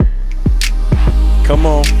Come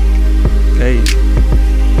on. Hey,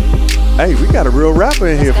 We got a real rapper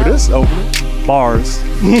in here for this opening. bars.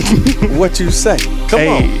 What you say? Come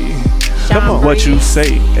on. Come on. What you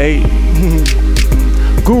say? Hey.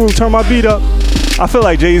 Guru, turn my beat up. I feel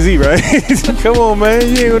like Jay-Z, right? Come on, man. You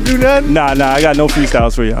ain't gonna do nothing? Nah, I got no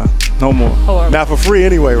freestyles for y'all. No more. Not for free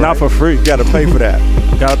anyway, right? Not for free. You gotta pay for that.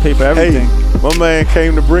 Gotta pay for everything. Hey, my man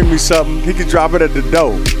came to bring me something. He could drop it at the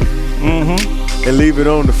door. Mm-hmm. And leave it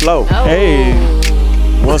on the floor. Oh. Hey.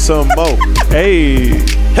 Want something more? Hey.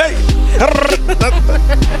 Hey!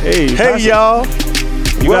 Hey. Hey, y'all.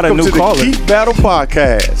 You got a Welcome new to caller. the Keith Battle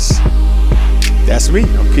Podcast. That's me.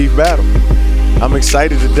 I'm Keith Battle. I'm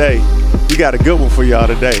excited today. We got a good one for y'all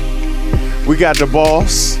today. We got the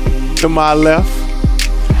boss to my left,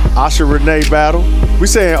 Asha Renee Battle. We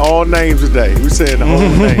saying all names today. We saying the whole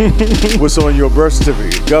name. What's on your birth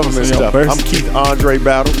certificate? Government stuff. I'm Keith Andre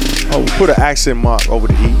Battle. Oh, put an accent mark over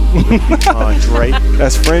the E. Andre.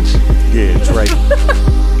 That's French? Yeah, Dre.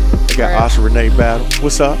 I got Asha Renee Battle.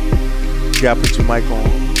 What's up? You gotta put your mic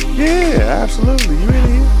on. Yeah, absolutely. You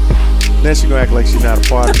in here? Then she's gonna act like she's not a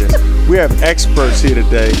part of this. We have experts here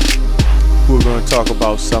today who are gonna talk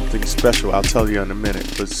about something special. I'll tell you in a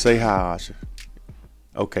minute. But say hi, Asha.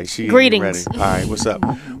 Okay, she ain't ready. Greetings. All right, what's up?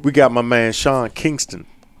 We got my man Sean Kingston,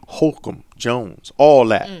 Holcomb Jones, all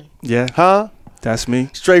that. Yeah. Huh? That's me.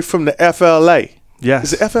 Straight from the FLA.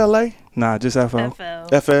 Yes. Is it FLA? Nah, just FL.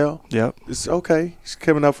 FL? Yep. It's okay. He's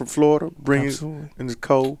coming up from Florida, bringing Absolutely. in the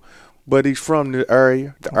cold. But he's from the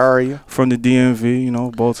area. From the DMV, you know,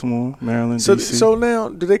 Baltimore, Maryland, So, DC. so now,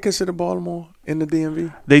 do they consider Baltimore in the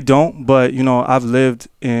DMV? They don't, but you know, I've lived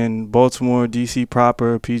in Baltimore, DC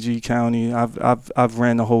proper, PG County. I've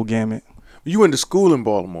ran the whole gamut. You went to school in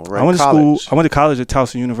Baltimore, right? I went College. to college at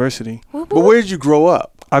Towson University. But where did you grow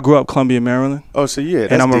up? I grew up Columbia, Maryland, Oh, so yeah,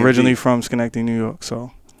 that's and I'm DMV. originally from Schenectady, New York.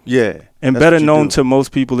 So, Yeah. and that's better what you known do. to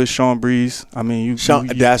most people is Sean Breeze. I mean, Sean.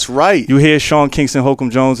 That's right. you hear Sean Kingston, Holcomb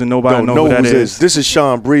Jones, and nobody Don't know know who that who is. This is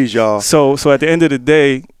Sean Breeze, y'all. So at the end of the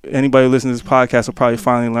day, anybody listening to this podcast will probably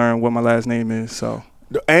finally learn what my last name is. So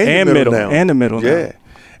And the middle now. and the middle. Yeah. now.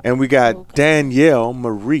 And we got Danielle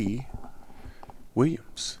Marie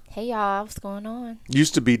Williams. Hey y'all, what's going on?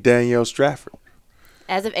 Used to be Danielle Stratford.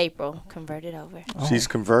 As of April, converted over. She's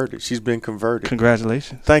converted. She's been converted.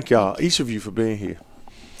 Congratulations. Thank y'all, each of you, for being here.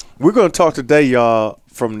 We're going to talk today, y'all,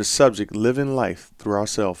 from the subject living life through our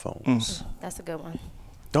cell phones. That's a good one.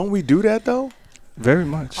 Don't we do that, though? Very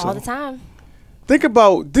much. All so. the time. Think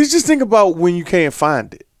about when you can't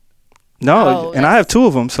find it. No, Oh, and I have two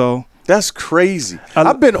of them. So That's crazy. I-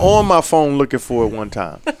 I've been on my phone looking for it one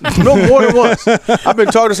time. No, more than once. I've been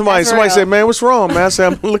talking to somebody. That's Somebody real. said, "Man, what's wrong, man?" I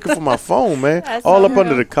said, "I'm looking for my phone, man. That's All so up under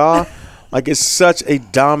real. the car." Like, it's such a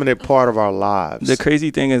dominant part of our lives. the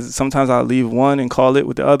crazy thing is sometimes I leave one and call it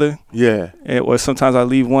with the other, Yeah. or sometimes I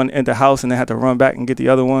leave one in the house and then have to run back and get the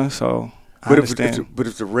other one. So I But understand.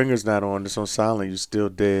 if the ringer's not on, it's on silent, you're still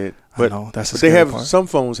dead. I But, know, that's the but they scary have part. some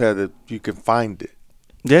phones have that you can find it.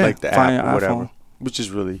 Yeah, Like the find app your or whatever, iPhone. which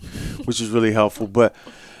is really helpful. But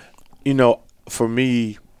you know, for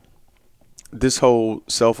me, this whole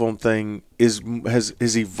cell phone thing has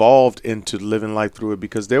evolved into living life through it,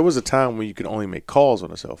 because there was a time when you could only make calls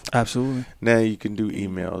on a cell phone. Absolutely. Now you can do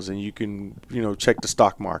emails, and you can check the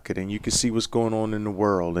stock market, and you can see what's going on in the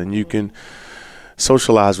world, and you can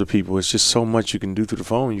socialize with people. It's just so much you can do through the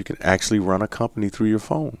phone. You can actually run a company through your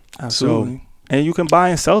phone. Absolutely. And you can buy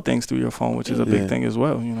and sell things through your phone, which is a Yeah. big thing as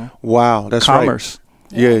well. You know, Wow, that's right. commerce.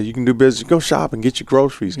 Yeah, you can do business. Go shop and get your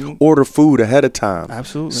groceries. Mhm. Order food ahead of time.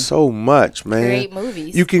 Absolutely. So much, man. Create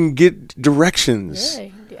movies. You can get directions. Yeah, you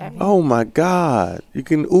can do everything. Oh my God. You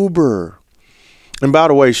can Uber. And by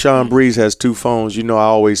the way, Sean Breeze has two phones. You know, I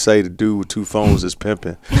always say the dude with two phones is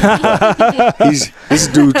pimping. This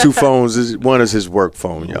dude two phones. One is his work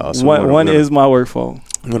phone, y'all. So One is my work phone,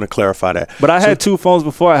 I'm gonna clarify that. but I had two phones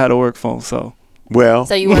before I had a work phone. So Well,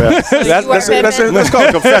 So you were- well, so you that's were pimping? that's called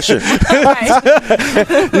a confession.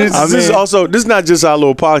 Right. This is not just our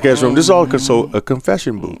little podcast room. This is also a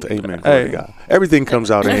confession booth. Amen. Glory to Hey. God. Everything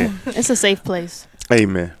comes out in here. It's a safe place.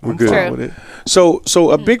 Amen. We're I'm good. fine True. with it.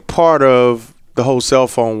 So a big part of the whole cell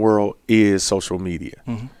phone world is social media.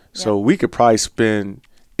 Mhm. So we could probably spend.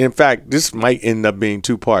 In fact, this might end up being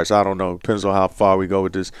two parts. I don't know. Depends on how far we go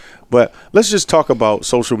with this. But let's just talk about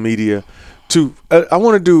social media. I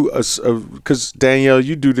want to do because Danielle,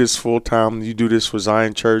 you do this full time. You do this for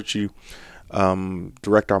Zion Church. You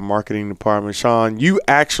direct our marketing department. Sean, you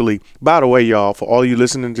actually, by the way, y'all, for all you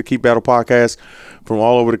listening to Keep Battle Podcast from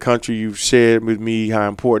all over the country, you've shared with me how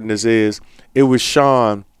important this is. It was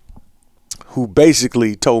Sean who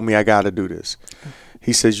basically told me I got to do this.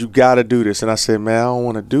 he says, you got to do this. And I said, man, I don't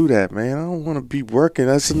want to do that, man. I don't want to be working.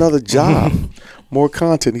 That's another job. More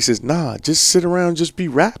content. He says, nah, just sit around, just be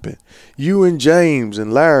rapping. You and James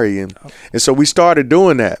and Larry. And so we started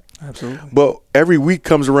doing that. Absolutely. But every week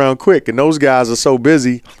comes around quick, and those guys are so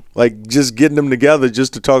busy, like just getting them together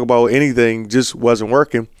just to talk about anything just wasn't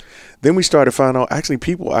working. Then we started finding out actually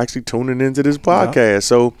people actually tuning into this podcast. Yeah.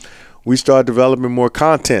 So we started developing more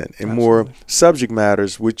content and more subject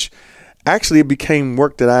matters, which actually it became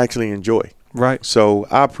work that I actually enjoy. Right. So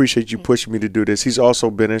I appreciate you pushing me to do this. He's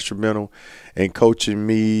also been instrumental in coaching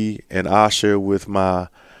me and Asha with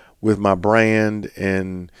my brand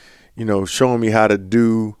and, you know, showing me how to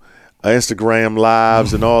do Instagram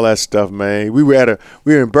lives and all that stuff, man. We were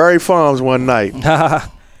in Berry Farms one night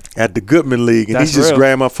at the Goodman League, and he just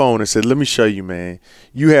grabbed my phone and said, let me show you, man.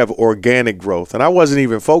 You have organic growth. And I wasn't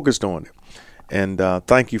even focused on it. And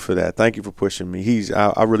thank you for that. Thank you for pushing me.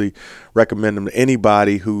 I really recommend him to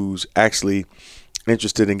anybody who's actually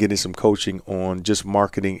interested in getting some coaching on just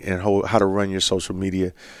marketing and how to run your social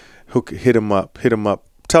media. Hit him up.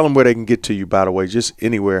 Tell them where they can get to you, by the way, just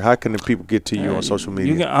anywhere. How can the people get to you on social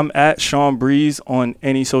media? I'm at Sean Breeze on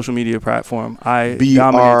any social media platform. I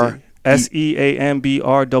dominate SEAMBREEZE.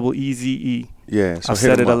 Yeah, so I've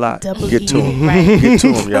said it a lot. Get to him. Get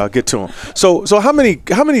to him, y'all. Get to him. So how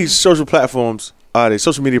many social platforms are there?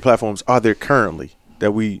 Social media platforms are there currently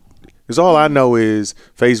that we? Because all I know is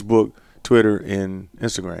Facebook, Twitter, and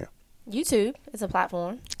Instagram. YouTube is a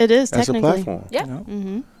platform. It is That's technically. a platform. Yeah.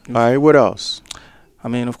 Mm-hmm. All right. What else? I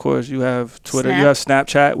mean, of course, you have Twitter, you have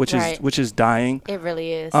Snapchat, which is dying. It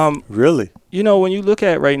really is. Really? You know, when you look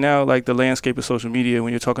at right now, like the landscape of social media,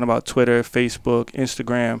 when you're talking about Twitter, Facebook,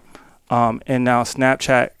 Instagram, and now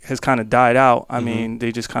Snapchat has kind of died out. I mean,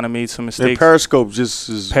 they just kind of made some mistakes. And Periscope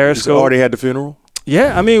just already had the funeral.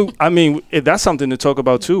 Yeah, I mean, that's something to talk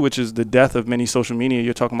about too, which is the death of many social media.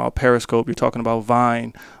 You're talking about Periscope, you're talking about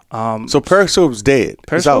Vine. So Periscope's dead.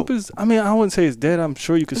 Periscope is. I mean, I wouldn't say it's dead. I'm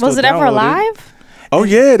sure you can still download it. Was it ever alive? Oh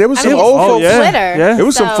yeah, there was some old folks. Yeah. Twitter. Yeah. There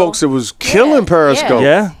was some folks that was killing Periscope.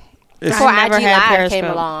 Yeah. Before I IG never had Live Periscope. came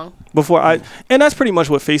along. And that's pretty much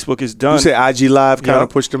what Facebook has done. You said IG Live kind of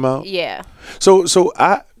pushed them out. Yeah. So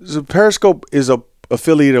Periscope is a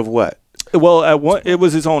affiliate of what? Well, it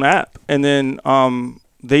was its own app, and then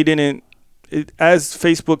they didn't. As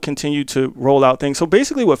Facebook continued to roll out things, so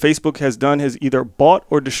basically what Facebook has done has either bought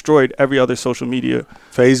or destroyed every other social media.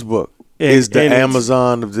 Facebook is the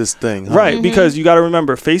Amazon of this thing, huh? Right? Because you got to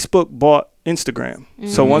remember, Facebook bought Instagram.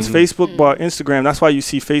 So once Facebook bought Instagram, that's why you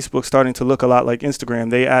see Facebook starting to look a lot like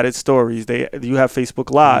Instagram. They added stories. You have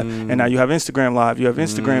Facebook Live, and now you have Instagram Live. You have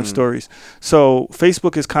Instagram stories. So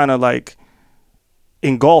Facebook is kind of like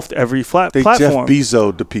engulfed every platform. Jeff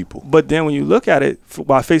Bezos the people. But then when you look at it,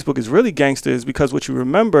 why Facebook is really gangster is because what you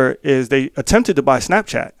remember is they attempted to buy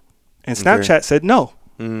Snapchat, and Snapchat said no.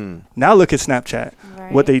 Now look at Snapchat.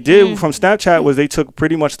 Right. What they did from Snapchat was they took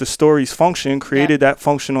pretty much the stories function, created that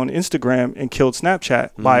function on Instagram, and killed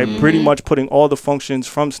Snapchat by pretty much putting all the functions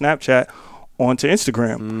from Snapchat onto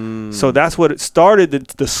Instagram. So that's what it started,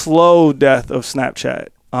 the slow death of Snapchat.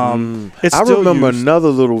 It's I still remember used. another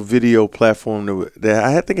little video platform that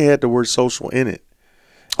I think it had the word social in it.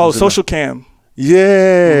 Oh, Social Cam.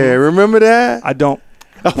 Yeah, remember that? I don't.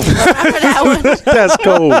 That's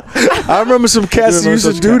cool. I remember some cats that used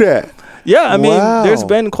to do that. Yeah, I mean, there's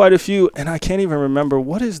been quite a few, and I can't even remember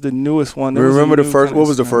what is the newest one. Remember the first? What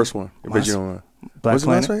was the first one? Black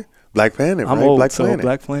Planet. Black Planet. I'm right? old, Black so Planet.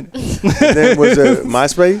 Black Planet. And then was it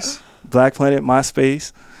MySpace? Black Planet,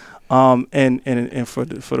 MySpace, and for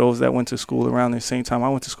those that went to school around the same time I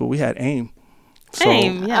went to school, we had AIM. So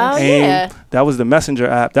AIM, yeah. AIM, that was the messenger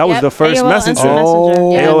app. That was the first AOL messenger.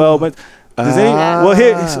 AOL, but does well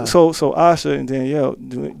here so Asha and Danielle,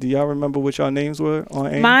 do y'all remember what y'all names were on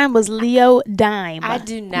AIM? Mine was Leo Dime. I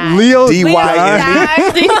do not. Leo Do you remember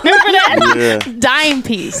that? Yeah. Dime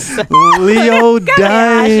piece. Leo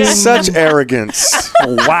Dime. Such arrogance.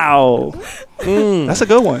 Wow. That's a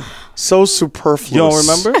good one. So superfluous. You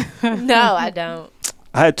don't remember? No, I don't.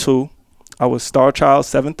 I had two. I was Star Child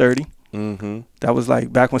 730. That was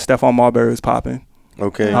like back when Stephon Marbury was popping.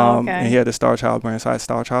 Okay. And he had the Star Child brand. So I had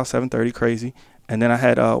Star Child 730, crazy. And then I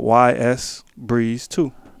had YS Breeze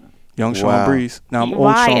 2. Young Sean Breeze. Now I'm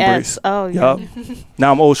old Sean Breeze. Oh, yeah. Yep.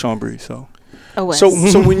 Now I'm old Sean Breeze. So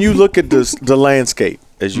So when you look at the landscape,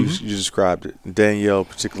 as you described it, Danielle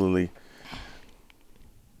particularly,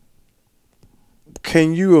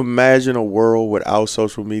 can you imagine a world without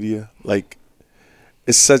social media? Like,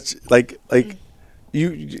 it's such like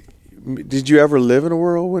you. Did you ever live in a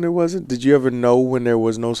world when it wasn't? Did you ever know when there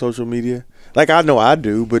was no social media? Like, I know I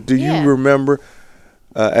do, but do you remember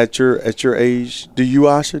at your age? Do you,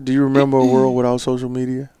 Asha? Do you remember a world without social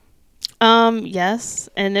media? Yes,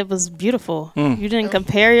 and it was beautiful. You didn't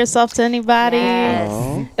compare yourself to anybody. Yes.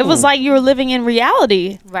 Oh. It was like you were living in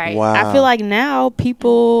reality. Right. Wow. I feel like now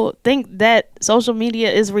people think that social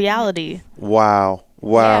media is reality. Wow.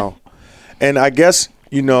 And I guess,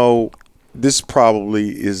 this probably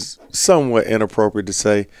is somewhat inappropriate to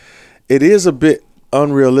say. It is a bit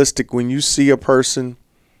unrealistic when you see a person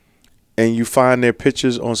and you find their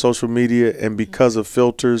pictures on social media, and because of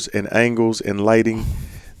filters and angles and lighting,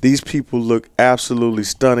 these people look absolutely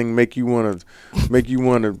stunning, make you want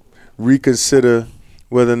to reconsider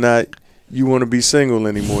whether or not you want to be single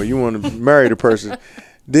anymore. You want to marry the person.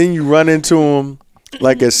 Then you run into them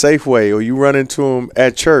like at Safeway, or you run into them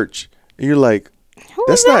at church, and you're like,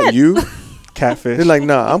 that's not you. Catfish. They're like,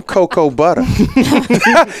 nah, I'm cocoa butter.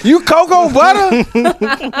 You cocoa butter?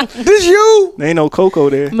 This you? There ain't no cocoa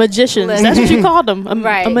there. Magicians. Listen. That's what you called them.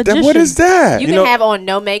 Right. A magician. Then what is that? You can have on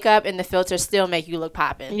no makeup and the filter still make you look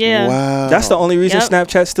popping. Yeah. Wow. That's the only reason Yep.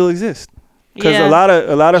 Snapchat still exists. Because Yeah. a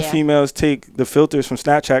lot of Yeah. females take the filters from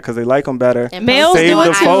Snapchat because they like them better. And Males Save do the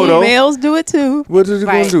it too. photo. Males do it too. What is it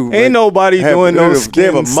Right. gonna do? Ain't nobody doing no they skin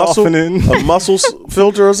have a muscle, softening. a muscle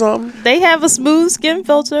filter or something. They have a smooth skin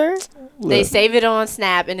filter. They save it on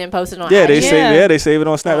Snap and then post it on Yeah, IG. they save it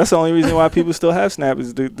on Snap. That's the only reason why people still have Snap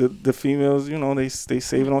is the females. They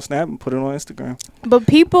save it on Snap and put it on Instagram. But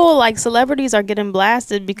people like celebrities are getting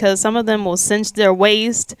blasted because some of them will cinch their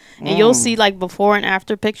waist, and you'll see like before and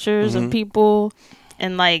after pictures of people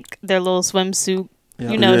in like their little swimsuit,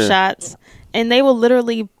 Yeah. Yeah. shots, and they will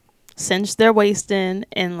literally cinch their waist in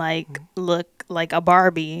and like look like a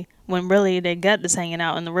Barbie when really their gut is hanging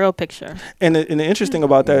out in the real picture. And the interesting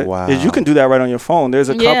about that is Wow. you can do that right on your phone. There's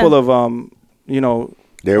a Yeah. couple of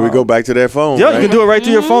There we go back to that phone. yeah, right? you can do it right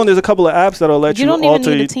through your phone. There's a couple of apps that'll let You you, don't even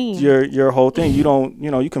alter need a team. your whole thing. You don't,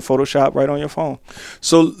 you can Photoshop right on your phone.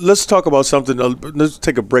 So let's talk about something. Let's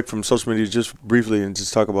take a break from social media just briefly and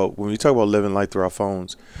just talk about when we talk about living life through our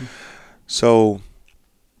phones. So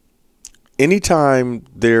anytime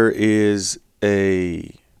there is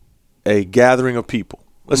a gathering of people,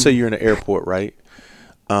 let's say you're in an airport, right?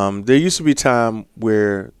 There used to be a time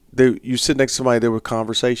where you sit next to somebody, there were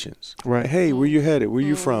conversations. Right. Hey, where you headed? Where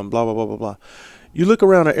you from? Blah, blah, blah, blah, blah. You look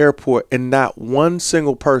around an airport and not one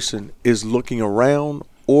single person is looking around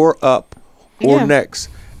or up or Yeah. next.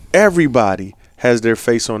 Everybody has their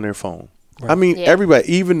face on their phone. I mean, Yeah.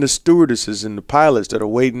 everybody, even the stewardesses and the pilots that are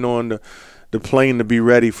waiting on the plane to be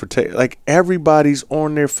ready for like everybody's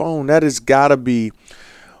on their phone. That has got to be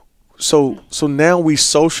so now we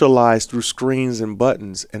socialize through screens and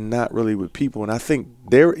buttons and not really with people. And I think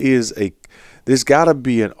there's got to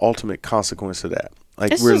be an ultimate consequence of that.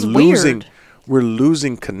 Like It's we're just losing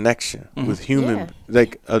weird. connection with human Yeah.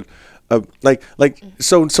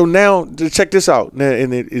 so now check this out. Now,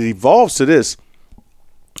 and it evolves to this.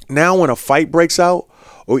 Now when a fight breaks out,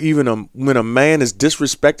 or even when a man is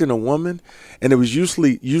disrespecting a woman, and it was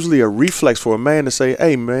usually a reflex for a man to say,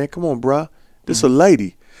 "Hey man, come on, bruh, this a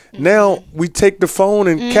lady." Now we take the phone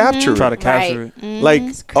and capture Try it. to capture Right. it. Like,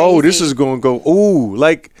 oh, this crazy. is going to go. Ooh,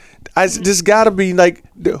 like, this got to be like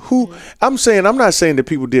who? I'm not saying that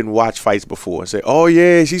people didn't watch fights before and say, oh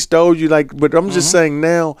yeah, she stole you. Like, but I'm just saying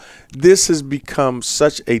now this has become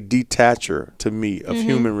such a detacher to me of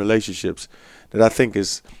human relationships that I think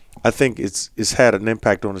it's had an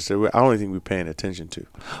impact on us that I don't think we're paying attention to.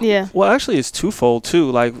 Yeah. Well, actually, it's twofold too.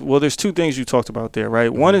 Like, there's two things you talked about there,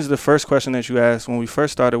 right? One is the first question that you asked when we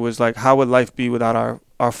first started was like, how would life be without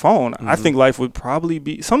our phone? I think life would probably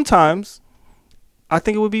be sometimes. I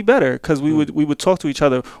think it would be better because we would talk to each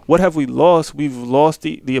other. What have we lost? We've lost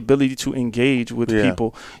the ability to engage with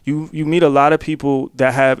people. You meet a lot of people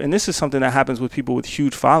that have, and this is something that happens with people with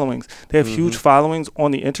huge followings. They have huge followings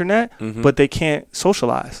on the internet, but they can't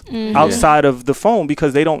socialize outside of the phone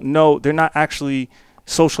because they don't know, they're not actually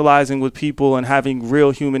socializing with people and having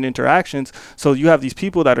real human interactions. So you have these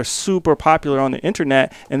people that are super popular on the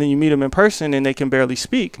internet, and then you meet them in person and they can barely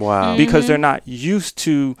speak. Wow. Because they're not used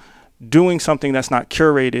to doing something that's not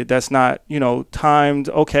curated, that's not, timed.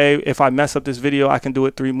 Okay, if I mess up this video, I can do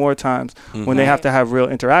it 3 more times when they have to have real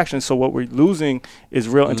interactions. So what we're losing is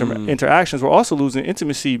real interactions. We're also losing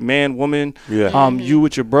intimacy, man, woman, you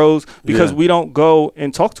with your bros, because we don't go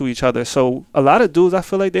and talk to each other. So a lot of dudes, I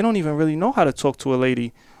feel like they don't even really know how to talk to a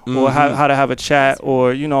lady or how to have a chat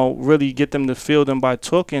or, really get them to feel them by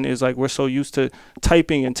talking. Is like we're so used to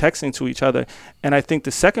typing and texting to each other. And I think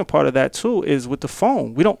the second part of that too is with the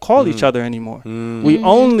phone. We don't call each other anymore. We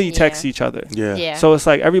only text each other. Yeah. So it's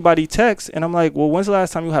like everybody texts, and I'm like, well, when's the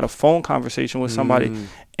last time you had a phone conversation with somebody?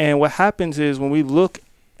 And what happens is when we look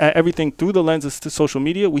at everything through the lens of social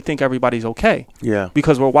media, we think everybody's okay. Yeah.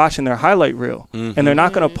 Because we're watching their highlight reel. Mm-hmm. And they're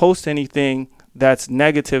not going to post anything that's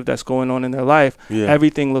negative that's going on in their life. Yeah.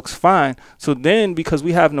 Everything looks fine. So then, because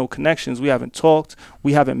we have no connections, we haven't talked,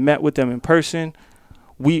 we haven't met with them in person,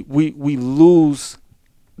 we lose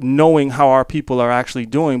knowing how our people are actually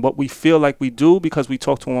doing. But we feel like we do because we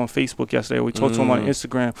talked to them on Facebook yesterday, or we talked to them on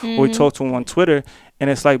Instagram, or we talked to them on Twitter. And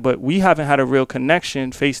it's like, but we haven't had a real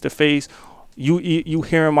connection face to face. You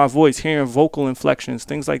hearing my voice, hearing vocal inflections,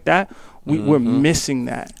 things like that. We're missing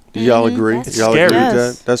that. Do y'all agree? That's Y'all scary. agree with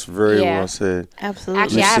Yes. that? That's very Yeah. well said. Absolutely.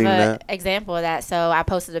 Actually, I have seen an that. example of that. So I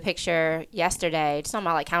posted a picture yesterday, just talking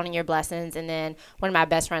about like counting your blessings, and then one of my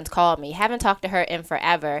best friends called me. Haven't talked to her in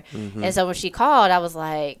forever, and so when she called, I was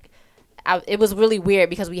like, it was really weird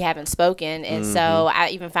because we haven't spoken, and so I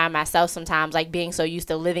even find myself sometimes like being so used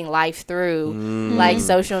to living life through like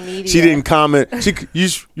social media. She didn't comment.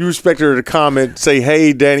 You expected her to comment, say,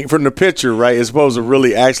 "Hey, Danny," from the picture, right? As opposed to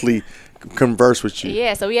really actually converse with you.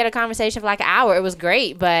 Yeah, so we had a conversation for like an hour. It was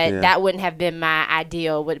great, but Yeah. that wouldn't have been my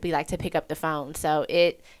ideal. Would be like to pick up the phone. So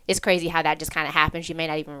it's crazy how that just kind of happens. You may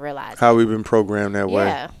not even realize. How we've been programmed that way.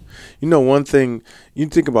 Yeah. You know, one thing, you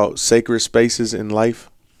think about sacred spaces in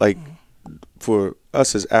life, like for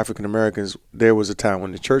us as African Americans, there was a time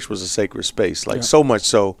when the church was a sacred space, like so much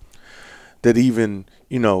so that even,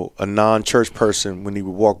 you know, a non-church person, when he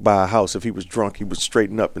would walk by a house, if he was drunk, he would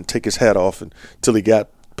straighten up and take his hat off until he got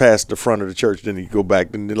past the front of the church. Then he'd go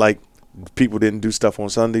back. Then, like, people didn't do stuff on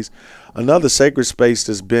Sundays. Another sacred space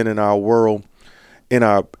that's been in our world, in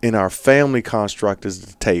our family construct, is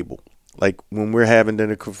the table. Like when we're having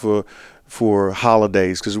dinner for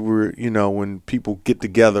holidays, because we're, you know, when people get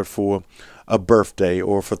together for a birthday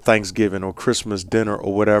or for Thanksgiving or Christmas dinner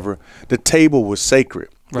or whatever, the table was sacred.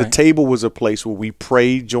 Right. The table was a place where we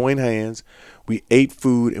prayed, joined hands, we ate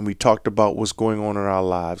food, and we talked about what's going on in our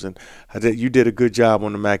lives. And you did a good job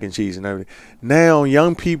on the mac and cheese and everything. Now,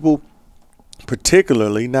 young people,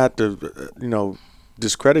 particularly, not to,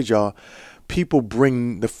 discredit y'all, people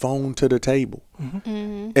bring the phone to the table.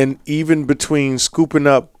 And even between scooping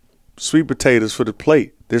up sweet potatoes for the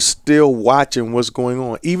plate, they're still watching what's going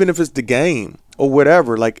on, even if it's the game or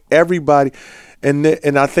whatever. Like everybody, and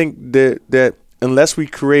I think that unless we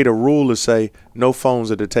create a rule to say no phones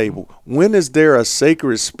at the table, when is there a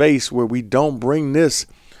sacred space where we don't bring this?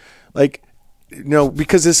 Like,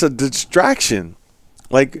 because it's a distraction.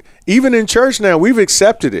 Like even in church now, we've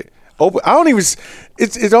accepted it.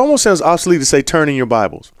 It almost sounds obsolete to say turn in your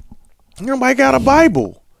Bibles. Nobody got a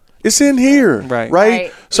Bible. It's in here,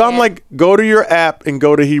 right? So I'm like, go to your app and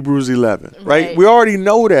go to Hebrews 11, right? We already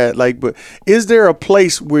know that. Like, but is there a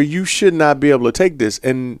place where you should not be able to take this?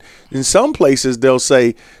 And in some places, they'll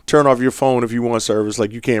say, turn off your phone if you want service.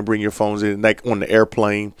 Like, you can't bring your phones in, like on the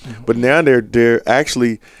airplane. But now they're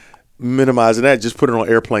actually minimizing that. Just put it on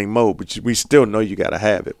airplane mode. But we still know you got to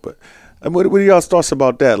have it. But what are y'all's thoughts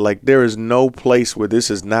about that? Like, there is no place where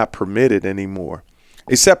this is not permitted anymore,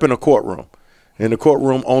 except in a courtroom. In the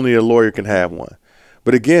courtroom, only a lawyer can have one.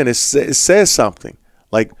 But again, it says something.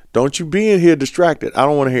 Like, don't you be in here distracted. I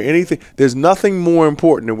don't want to hear anything. There's nothing more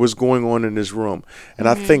important than what's going on in this room. And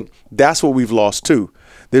I think that's what we've lost too.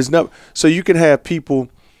 So you can have people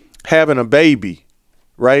having a baby,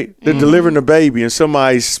 right? They're delivering a baby and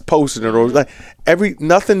somebody's posting it, or like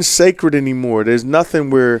nothing's sacred anymore. There's nothing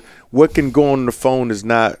where what can go on the phone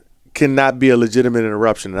cannot be a legitimate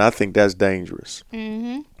interruption. And I think that's dangerous.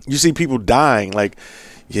 You see people dying, like,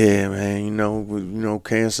 yeah, man,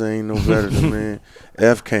 cancer ain't no better than, man,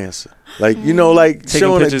 F cancer. Like, like taking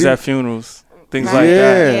showing pictures at funerals, things like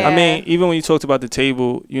that. Yeah. I mean, even when you talked about the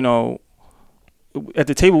table, at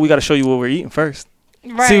the table, we got to show you what we're eating first.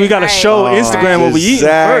 Right, See, we got to show Instagram what we eating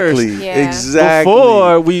first.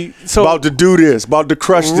 Exactly. Before about to do this, about to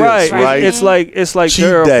crush this, right? It's like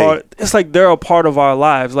they're a part. It's like they're a part of our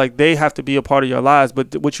lives. Like they have to be a part of your lives.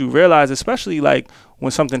 But what you realize, especially like when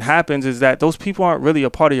something happens, is that those people aren't really a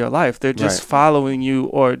part of your life. They're just following you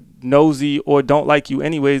or nosy or don't like you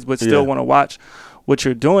anyways, but still want to watch what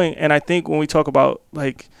you're doing. And I think when we talk about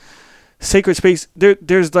like sacred space,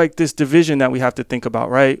 there's like this division that we have to think about,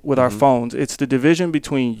 right? With our phones, it's the division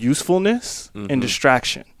between usefulness and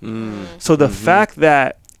distraction. So the fact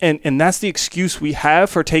that, and that's the excuse we have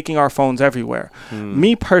for taking our phones everywhere.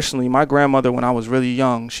 Me personally, my grandmother, when I was really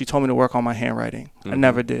young, she told me to work on my handwriting. I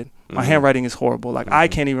never did. My handwriting is horrible. Like I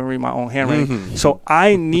can't even read my own handwriting. So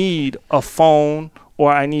I need a phone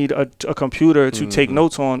or I need a computer to take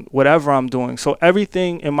notes on whatever I'm doing. So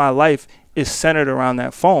everything in my life is centered around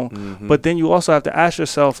that phone. But then you also have to ask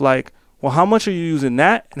yourself, like, well, how much are you using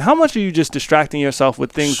that? And how much are you just distracting yourself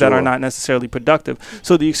with things that are not necessarily productive?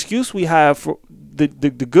 So the excuse we have the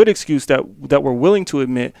good excuse that we're willing to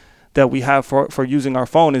admit that we have for using our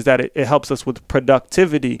phone is that it helps us with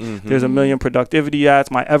productivity. There's a million productivity apps.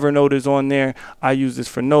 My Evernote is on there. I use this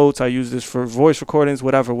for notes. I use this for voice recordings,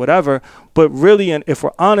 whatever. But really, and if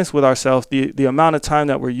we're honest with ourselves, the amount of time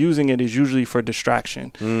that we're using it is usually for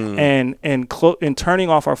distraction. And turning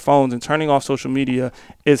off our phones and turning off social media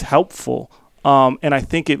is helpful. And I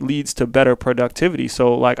think it leads to better productivity.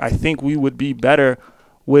 So like, I think we would be better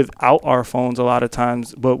without our phones a lot of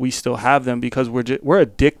times, but we still have them because we're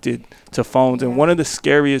addicted to phones. And one of the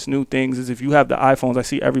scariest new things is if you have the iPhones, I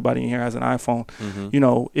see everybody in here has an iPhone. You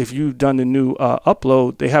know, if you've done the new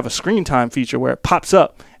upload, they have a screen time feature where it pops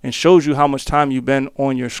up and shows you how much time you've been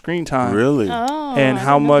on your screen time. Really? Oh, And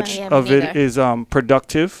how much of it is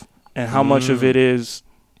productive and how much of it is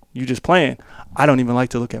you just playing. I don't even like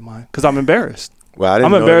to look at mine because I'm embarrassed. Well, I didn't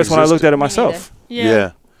I'm know it embarrassed when I looked existed. at it myself.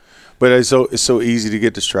 Yeah. But it's so easy to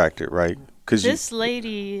get distracted, right? Because This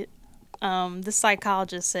lady, this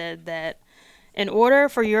psychologist said that in order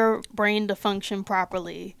for your brain to function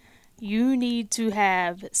properly, you need to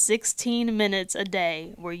have 16 minutes a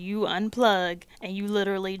day where you unplug and you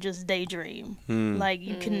literally just daydream. Like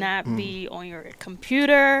you cannot be on your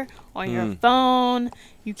computer, on your phone.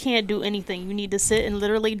 You can't do anything. You need to sit and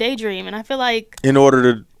literally daydream. And I feel like in order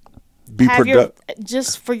to be have productive,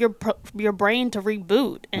 just for your brain to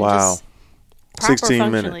reboot and Wow. just proper 16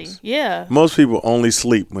 functionally. minutes. Yeah. most people only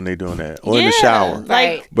sleep when they're doing that or in the shower. Like,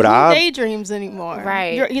 Right. But who I- daydreams anymore.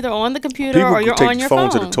 Right. You're either on the computer People or you're take on the your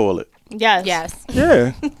phone phone. to the toilet. Yes. Yes.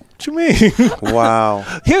 Yeah. What you mean? Wow.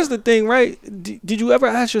 Here's the thing, right? Did you ever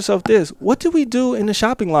ask yourself this? What did we do in the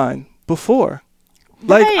shopping line before?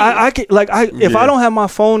 Like Right. if Yeah. I don't have my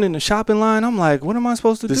phone in the shopping line, I'm like, what am I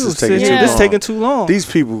supposed to This do? is taking Sit too here? This long. is taking too long. These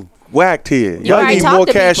people whacked here. You Y'all already need talked more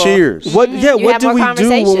to people. cashiers. What? Yeah. You What had did more we do when we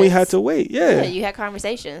conversations. had to wait? Yeah, Yeah. you had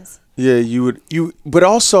conversations. Yeah, but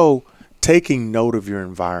also taking note of your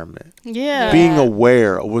environment, Yeah. being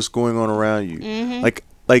aware of what's going on around you,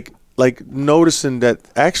 like noticing that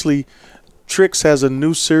actually Trix has a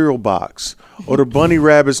new cereal box, or the bunny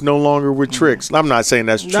rabbit's no longer with Trix. I'm not saying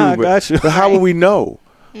that's true, Nah, I got you. but how will we know?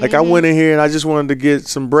 Like I went in here and I just wanted to get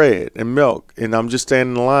some bread and milk, and I'm just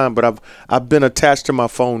standing in line, but I've been attached to my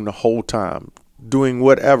phone the whole time, doing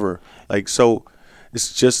whatever. Like so,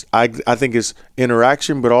 it's just I think it's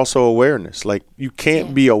interaction, but also awareness. Like you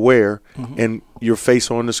can't be aware and your face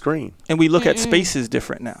on the screen. And we look at spaces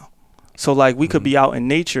different now. So like we could be out in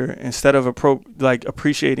nature instead of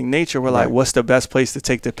appreciating nature. We're like, Right. what's the best place to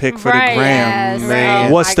take the pic for Right. the gram? Yes. Man.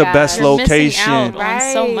 Oh What's my the best gosh. You're missing location? out on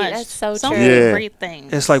so Right. much. That's so so true. many Yeah. great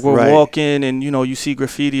things. It's like we're Right. walking and you see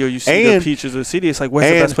graffiti or you see And- the features of the city. It's like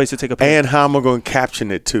where's the best place to take a pic? And how am I going to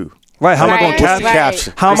caption it too? Right? How am I going Right. to What's the capture? Right.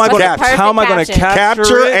 caption? How am I What's the going to caption? how am I going to Perfect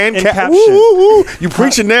capture it and caption. caption? Woo. You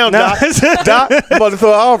preaching now, No. Doc. Doc, I'm about to throw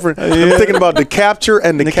an offering. I'm thinking about the capture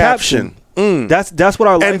and the caption. That's what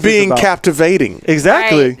our life And being is about. captivating.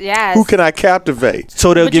 Exactly. Right. Yes. Who can I captivate?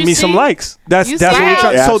 So they'll But give you me some see- likes. That's you what see- we're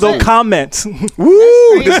trying. Yeah, So they'll absolutely. comment.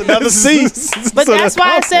 Woo! crazy. There's another seat. But So that's the why I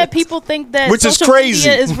comments. said people think that Which is social crazy.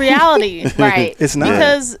 media is reality. Right. It's not.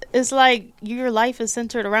 Because it's like your life is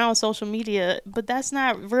centered around social media, but that's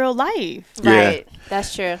not real life. Yeah. Right.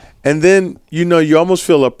 That's true. And then, you almost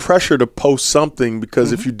feel a pressure to post something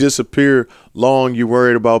because if you disappear long, you're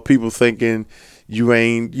worried about people thinking you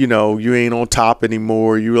ain't on top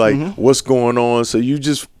anymore. You like, what's going on? So you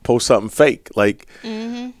just post something fake. Like,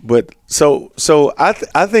 but so I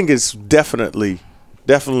think it's definitely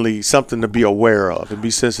something to be aware of and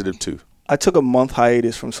be sensitive to. I took a month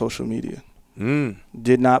hiatus from social media.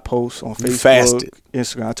 Did not post on You Facebook, fasted.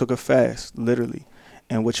 Instagram. I took a fast, literally.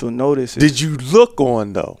 And what you'll notice is Did you look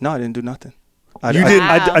on though? no, I didn't do nothing. I You didn't.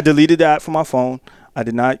 Wow. I deleted the app from my phone. I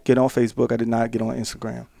did not get on Facebook. I did not get on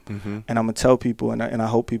Instagram. And I'm gonna tell people, and I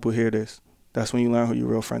hope people hear this. That's when you learn who your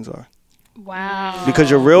real friends are, Wow. because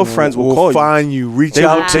your real friends will call you. find you, reach They,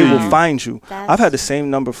 out to they you. will find you. That's- I've had the same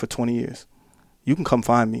number for 20 years. You can come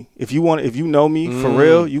find me if you want. If you know me for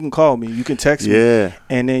real, you can call me. You can text me. Yeah.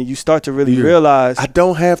 And then you start to really Yeah. realize. I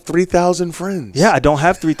don't have 3,000 friends. Yeah, I don't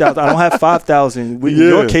have 3,000. I don't have 5,000. In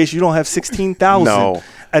your case, you don't have 16,000. No.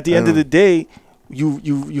 At the end of the day,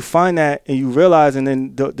 you find that and you realize, and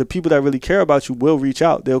then the people that really care about you will reach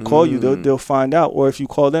out. They'll call you. They'll find out. Or if you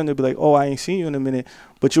call them, they'll be like, "Oh, I ain't seen you in a minute."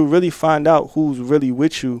 But you'll really find out who's really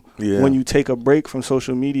with you when you take a break from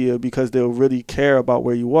social media, because they'll really care about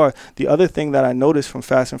where you are. The other thing that I noticed from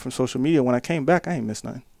fasting from social media, when I came back, I ain't missed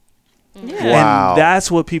nothing. Yeah. Wow. And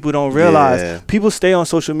that's what people don't realize. Yeah. People stay on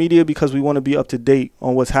social media because we want to be up to date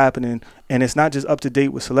on what's happening. And it's not just up to date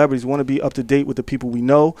with celebrities. We want to be up to date with the people we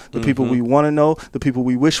know, the people we want to know, the people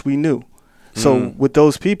we wish we knew. So with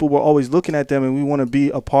those people, we're always looking at them and we want to be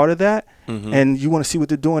a part of that. And you want to see what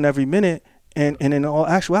they're doing every minute. And in all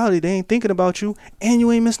actuality, they ain't thinking about you and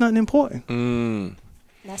you ain't missed nothing important.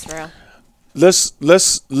 That's real. Let's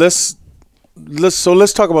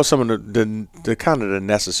talk about some of the kind of the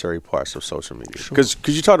necessary parts of social media. Because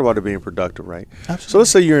you talked about it being productive, right? Absolutely. So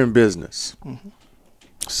let's say you're in business,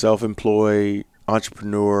 self-employed,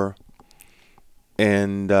 entrepreneur,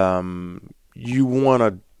 and you want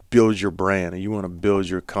to build your brand and you want to build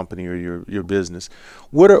your company or your business.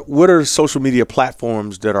 What are social media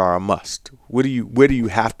platforms that are a must? Where do you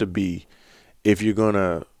have to be if you're going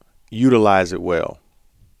to utilize it well?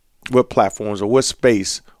 What platforms or what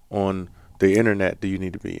space on the internet do you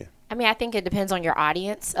need to be in? I mean, I think it depends on your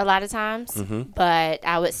audience a lot of times, but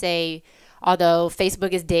I would say, although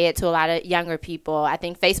Facebook is dead to a lot of younger people, I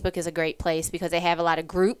think Facebook is a great place because they have a lot of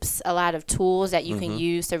groups, a lot of tools that you can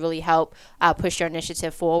use to really help push your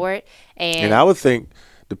initiative forward. And I would think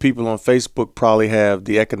the people on Facebook probably have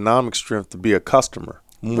the economic strength to be a customer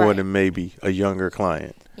more than maybe a younger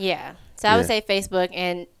client. Yeah. So I would say Facebook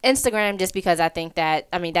and Instagram, just because I think that,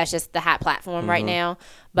 I mean, that's just the hot platform right now.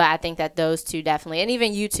 But I think that those two definitely, and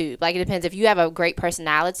even YouTube, like it depends. If you have a great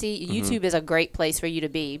personality, YouTube is a great place for you to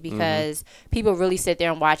be because people really sit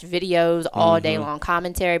there and watch videos all day long,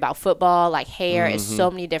 commentary about football, like hair, it's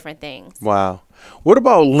so many different things. Wow. What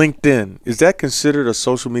about LinkedIn? Is that considered a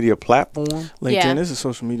social media platform? LinkedIn is a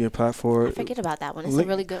social media platform. I forget about that one. It's a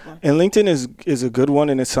really good one. And LinkedIn is a good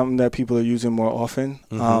one, and it's something that people are using more often.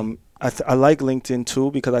 I like LinkedIn too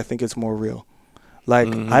because I think it's more real. Like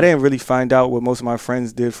I didn't really find out what most of my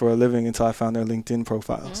friends did for a living until I found their LinkedIn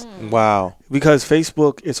profiles. Wow. Because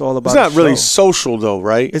Facebook, it's all about. It's not really social though,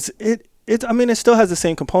 right? I mean, it still has the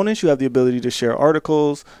same components. You have the ability to share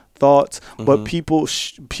articles, thoughts, but people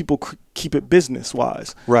keep it business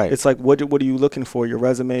wise. Right. It's like what are you looking for? Your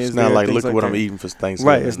resume is. It's not like look at what that. I'm eating for Thanksgiving.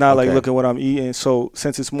 Right. It's not like look at what I'm eating. So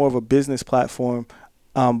since it's more of a business platform.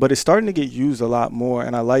 But it's starting to get used a lot more,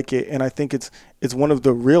 and I like it. And I think it's one of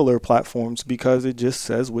the realer platforms because it just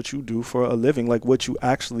says what you do for a living, like what you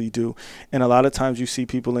actually do. And a lot of times you see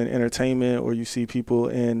people in entertainment or you see people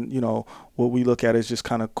in, what we look at as just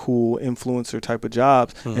kind of cool influencer type of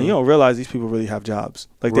jobs. And you don't realize these people really have jobs.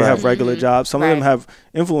 Like they have regular jobs. Some of them have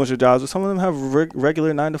influencer jobs, but some of them have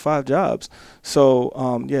regular 9-to-5 jobs. So,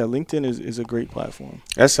 LinkedIn is a great platform.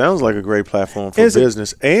 That sounds like a great platform for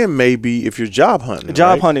business and maybe if you're job hunting.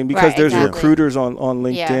 Hunting because there's exactly. recruiters on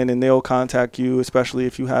LinkedIn and they'll contact you, especially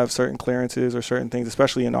if you have certain clearances or certain things,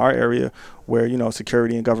 especially in our area where,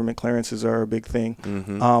 security and government clearances are a big thing.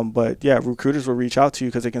 But recruiters will reach out to you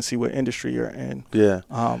because they can see what industry you're in. Yeah.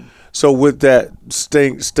 So with that,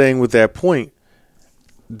 staying with that point,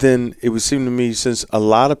 then it would seem to me since a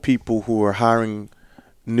lot of people who are hiring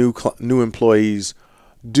new employees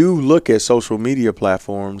do look at social media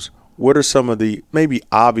platforms, what are some of the maybe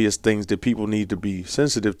obvious things that people need to be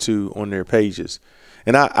sensitive to on their pages?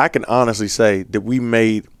 And I can honestly say that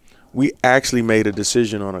we actually made a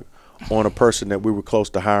decision on a person that we were close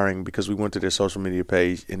to hiring because we went to their social media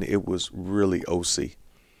page and it was really OC.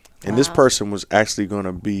 And this person was actually going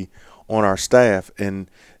to be on our staff, and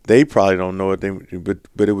they probably don't know it.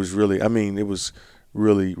 But it was really, it was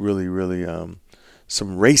really, really, really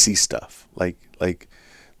some racy stuff, like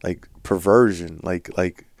perversion,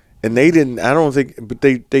 like. And they didn't. I don't think, but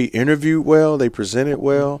they interviewed well. They presented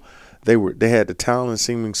well. They had the talent and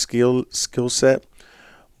seeming skill set.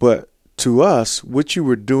 But to us, what you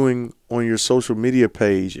were doing on your social media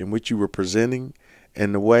page and what you were presenting,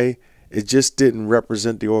 and the way it just didn't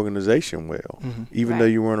represent the organization well, even though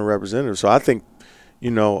you weren't a representative. So I think,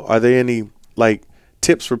 are there any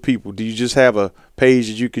tips for people? Do you just have a page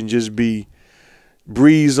that you can just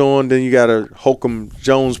breeze on, then you got a Holcomb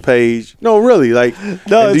Jones page? No, really, do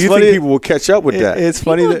you think people will catch up with that? It's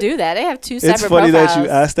funny people do that. They have two separate It's funny profiles. that you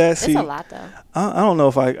asked that. See, it's a lot though. I don't know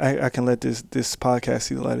if I can let this podcast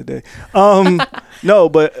see the light of day. No,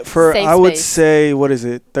 but Safe I would space. say, what is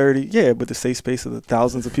it, 30? Yeah, but the safe space of the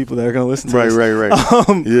thousands of people that are going to listen to this.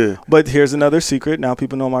 Right. Yeah. But here's another secret. Now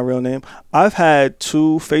people know my real name. I've had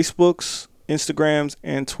 2 Facebooks, Instagrams,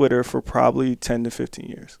 and Twitter for probably 10 to 15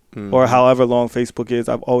 years. Or however long Facebook is.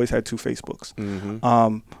 I've always had 2 Facebooks.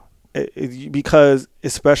 Because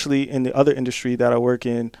especially in the other industry that I work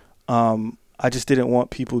in, I just didn't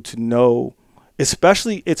want people to know.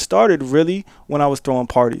 Especially, it started really when I was throwing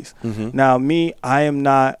parties. Now, me, I am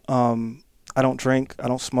not, I don't drink, I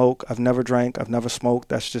don't smoke, I've never drank, I've never smoked.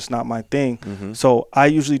 That's just not my thing. So I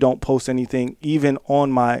usually don't post anything, even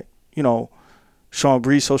on my, Sean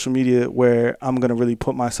Breeze social media where I'm going to really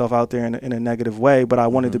put myself out there in a negative way, but I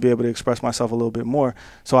wanted to be able to express myself a little bit more.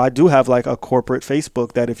 So I do have like a corporate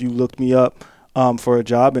Facebook that if you looked me up for a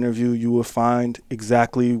job interview, you would find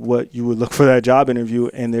exactly what you would look for that job interview,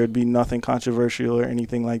 and there'd be nothing controversial or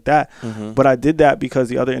anything like that. But I did that because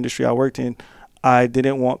the other industry I worked in, I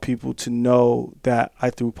didn't want people to know that I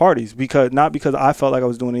threw parties, not because I felt like I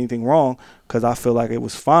was doing anything wrong, because I feel like it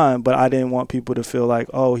was fine, but I didn't want people to feel like,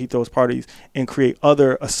 oh, he throws parties, and create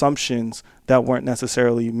other assumptions that weren't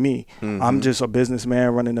necessarily me. I'm just a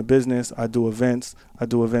businessman running a business. I do events. I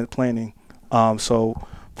do event planning. So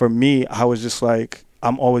for me, I was just like,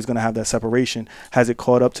 I'm always going to have that separation. Has it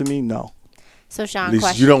caught up to me? No. So Sean, at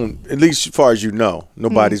least you don't. At least as far as you know,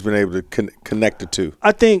 nobody's been able to connect the two.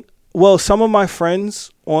 I think. Well, some of my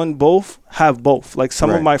friends on both have both. Like some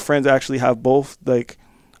of my friends actually have both. Like,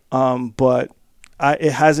 but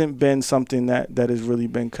it hasn't been something that has really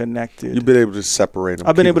been connected. You've been able to separate them.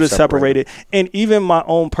 I've been able to separate it. And even my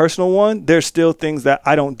own personal one, there's still things that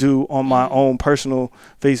I don't do on my own personal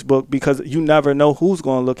Facebook because you never know who's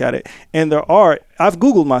going to look at it. And I've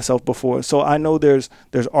Googled myself before, so I know there's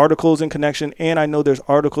articles in connection, and I know there's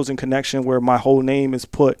articles in connection where my whole name is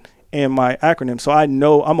put and my acronym. So I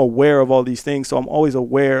know I'm aware of all these things. So I'm always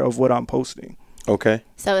aware of what I'm posting. Okay.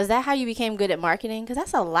 So is that how you became good at marketing? Because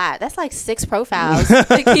that's a lot. That's like 6 profiles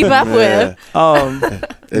to keep up with.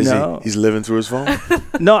 No. He's living through his phone?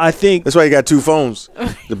 No, I think. That's why he got 2 phones.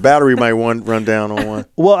 The battery might run down on one.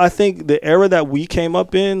 Well, I think the era that we came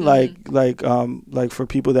up in, like for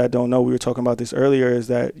people that don't know, we were talking about this earlier, is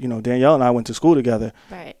that, Danielle and I went to school together.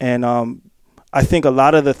 Right. And I think a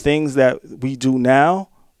lot of the things that we do now,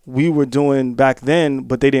 we were doing back then,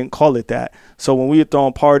 but they didn't call it that. So when we were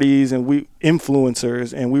throwing parties and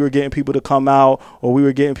influencers, and we were getting people to come out, or we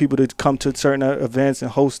were getting people to come to certain events and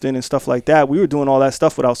hosting and stuff like that, we were doing all that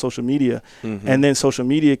stuff without social media. And then social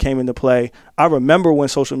media came into play. I remember when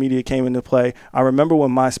social media came into play. I remember when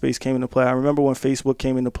MySpace came into play. I remember when Facebook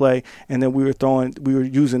came into play. And then we were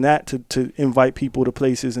using that to invite people to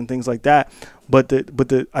places and things like that. But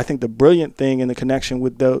I think the brilliant thing and the connection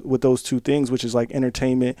with those two things, which is like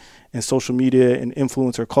entertainment and social media and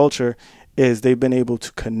influencer culture, is they've been able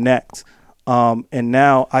to connect. And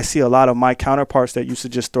now I see a lot of my counterparts that used to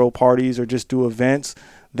just throw parties or just do events.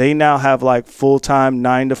 They now have like full-time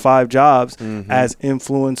 9-to-5 jobs as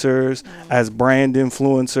influencers, as brand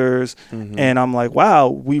influencers. And I'm like, wow,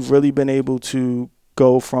 we've really been able to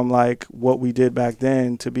go from like what we did back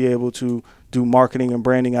then to be able to do marketing and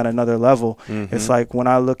branding at another level. It's like when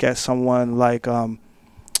I look at someone like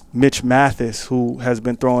Mitch Mathis, who has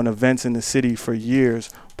been throwing events in the city for years,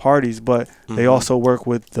 parties, but they also work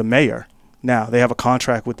with the mayor. Now they have a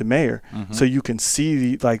contract with the mayor. So you can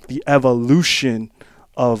see the evolution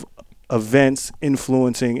of events,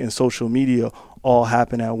 influencing, and social media all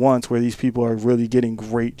happen at once, where these people are really getting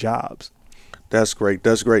great jobs. That's great.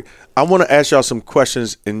 That's great. I want to ask y'all some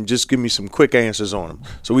questions and just give me some quick answers on them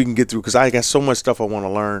so we can get through, because I got so much stuff I want to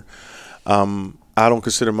learn. I don't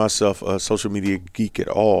consider myself a social media geek at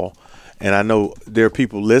all. And I know there are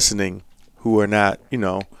people listening who are not,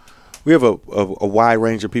 we have a wide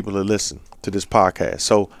range of people that listen to this podcast.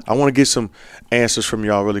 So I want to get some answers from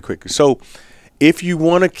y'all really quickly. So if you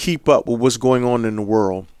want to keep up with what's going on in the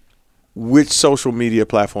world, which social media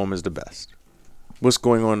platform is the best? What's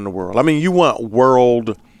going on in the world? I mean, you want you want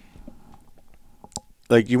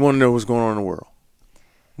to know what's going on in the world.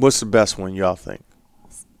 What's the best one, y'all think?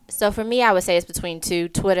 So for me, I would say it's between 2,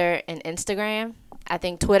 Twitter and Instagram. I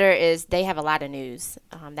think Twitter they have a lot of news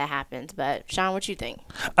that happens. But Sean, what you think?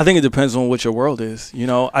 I think it depends on what your world is.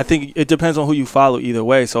 I think it depends on who you follow either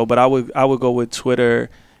way. So, but I would go with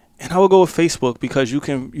Twitter, and I would go with Facebook, because you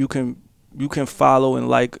can follow and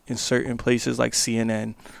like in certain places like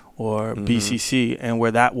CNN or BCC, and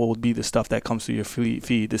where that will be the stuff that comes to your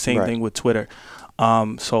feed. The same thing with Twitter.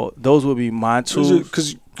 So those would be my tools.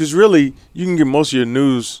 Because really, you can get most of your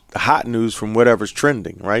news, the hot news, from whatever's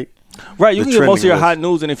trending, right? Right, you can get most of your hot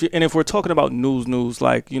news, and if we're talking about news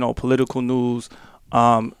like political news,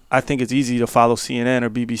 I think it's easy to follow CNN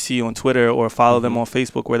or BBC on Twitter, or follow them on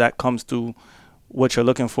Facebook, where that comes to what you're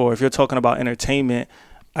looking for. If you're talking about entertainment,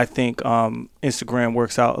 I think Instagram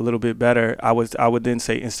works out a little bit better. I would then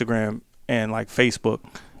say Instagram and like Facebook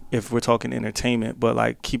if we're talking entertainment, but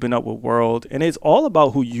like keeping up with world. And it's all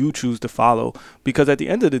about who you choose to follow, because at the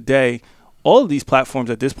end of the day, all of these platforms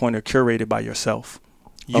at this point are curated by yourself.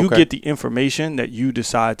 You get the information that you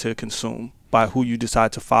decide to consume by who you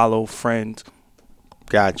decide to follow, friends,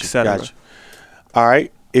 Gotcha. All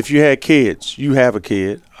right. If you had kids, you have a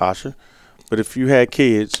kid, Asha, but if you had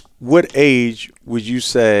kids, what age would you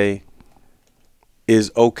say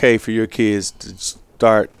is okay for your kids to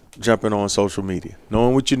start jumping on social media?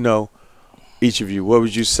 Knowing what you know, each of you, what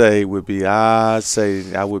would you say would be, I'd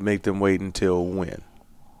say I would make them wait until when?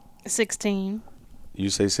 16. You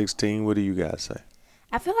say 16. What do you guys say?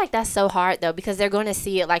 I feel like that's so hard though, because they're going to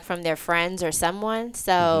see it like from their friends or someone.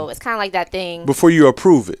 So it's kind of like that thing. Before you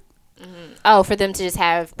approve it. Oh, for them to just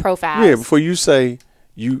have profiles. Yeah, before you say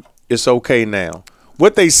it's okay now.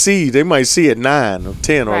 What they see, they might see at 9 or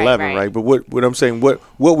 10 or 11, right? But what I'm saying, what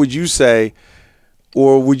would you say,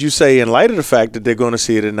 or would you say in light of the fact that they're going to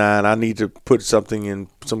see it at 9, I need to put something in,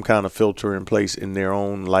 some kind of filter in place in their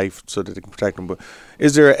own life so that they can protect them? But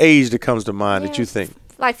is there an age that comes to mind that you think?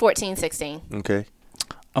 Like 14, 16. Okay.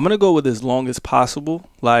 I'm going to go with as long as possible.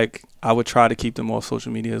 Like, I would try to keep them off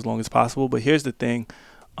social media as long as possible. But here's the thing.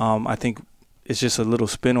 I think it's just a little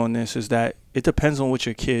spin on this, is that it depends on what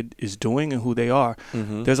your kid is doing and who they are.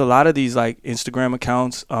 There's a lot of these like Instagram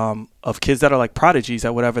accounts of kids that are like prodigies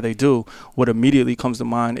at whatever they do. What immediately comes to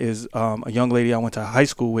mind is a young lady I went to high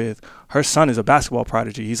school with. Her son is a basketball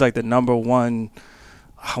prodigy. He's like the number one,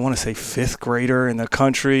 I want to say 5th grader in the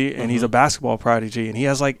country, and he's a basketball prodigy, and he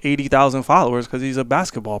has like 80,000 followers because he's a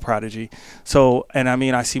basketball prodigy. So, and I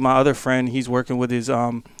mean, I see my other friend, he's working with his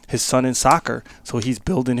son in soccer, so he's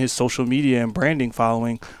building his social media and branding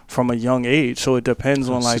following from a young age. So it depends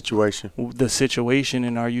on like the situation,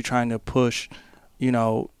 and are you trying to push,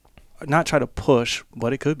 not try to push,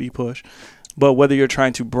 but it could be push. But whether you're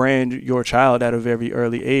trying to brand your child at a very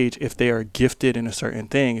early age, if they are gifted in a certain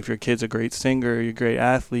thing, if your kid's a great singer, you're a great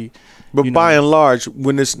athlete. But by and large,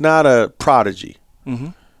 when it's not a prodigy,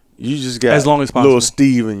 you just got as long as possible. little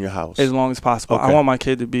Steve in your house. As long as possible. Okay. I want my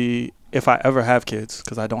kid to be, if I ever have kids,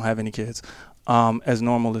 because I don't have any kids, as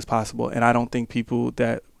normal as possible. And I don't think people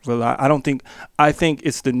that rely, I think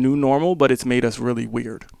it's the new normal, but it's made us really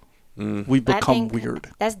weird. We've become weird.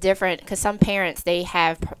 That's different because some parents, they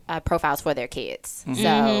have profiles for their kids.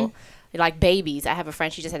 So, like babies. I have a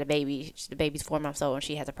friend, she just had a baby. The baby's 4 months old and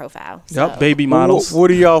she has a profile. So. Yep, baby models. What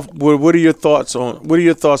are your thoughts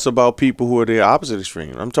about people who are the opposite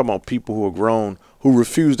extreme? I'm talking about people who are grown who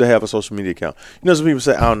refuse to have a social media account. Some people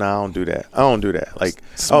say, "Oh no, I don't do that. I don't do that." Like,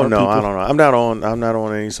 Smart people. I don't know. I'm not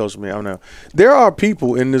on any social media. I don't know. There are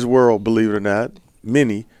people in this world, believe it or not,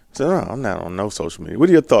 many. So no, I'm not on no social media. What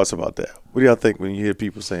are your thoughts about that? What do y'all think when you hear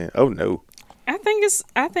people saying, "Oh no"? I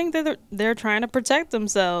think that they're trying to protect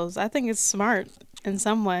themselves. I think it's smart in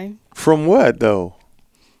some way. From what though?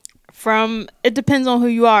 It depends on who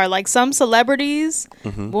you are. Like some celebrities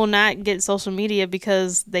will not get social media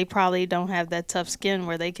because they probably don't have that tough skin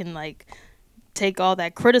where they can like take all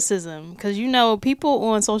that criticism. Because people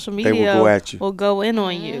on social media will go at you. Will go in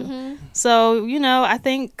on you. So I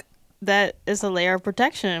think that is a layer of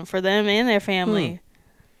protection for them and their family.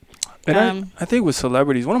 And I think with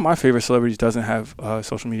celebrities, one of my favorite celebrities doesn't have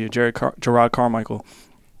social media. Gerard Carmichael,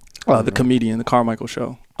 the comedian, the Carmichael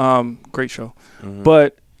Show. Great show.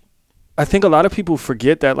 But I think a lot of people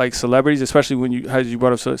forget that like celebrities, especially as you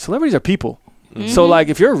brought up, celebrities are people. So like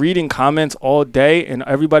if you're reading comments all day and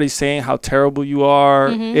everybody's saying how terrible you are,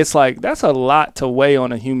 it's like that's a lot to weigh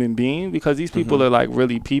on a human being because these people are like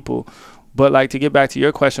really people. But like to get back to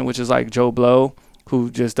your question, which is like Joe Blow, who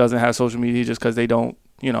just doesn't have social media just because they don't,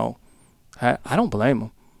 I don't blame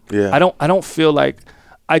them. Yeah. I don't feel like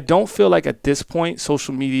at this point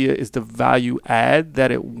social media is the value add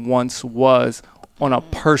that it once was on a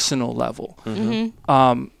personal level.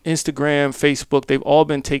 Instagram, Facebook, they've all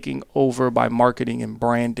been taken over by marketing and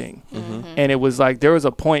branding. And it was like, there was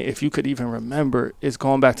a point, if you could even remember, it's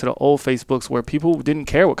going back to the old Facebooks where people didn't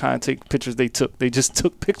care what kind of pictures they took. They just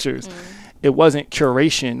took pictures. It wasn't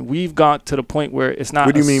curation. We've got to the point where it's not.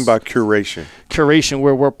 What do you mean by curation? Curation,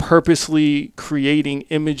 where we're purposely creating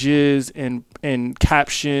images and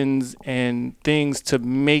captions and things to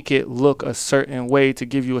make it look a certain way, to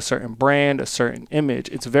give you a certain brand, a certain image.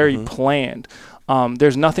 It's very planned.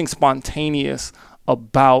 There's nothing spontaneous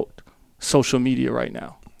about social media right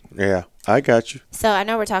now. Yeah, I got you. So I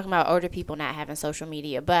know we're talking about older people not having social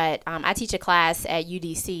media, but I teach a class at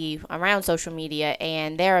UDC around social media,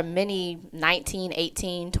 and there are many 19,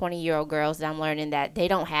 18, 20-year-old girls that I'm learning that they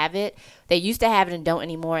don't have it. They used to have it and don't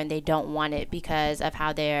anymore, and they don't want it because of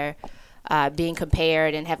how they're being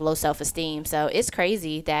compared and have low self-esteem. So it's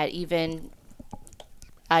crazy that even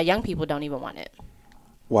young people don't even want it.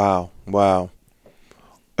 Wow.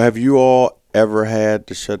 Have you all ever had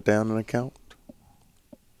to shut down an account?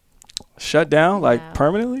 Shut down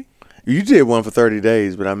permanently? You did one for 30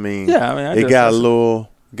 days, but I mean, it got a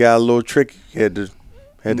little tricky. Had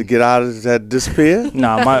to get out of it, had to disappear.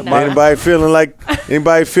 Nah, Anybody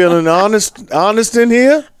feeling honest in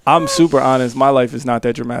here? I'm super honest. My life is not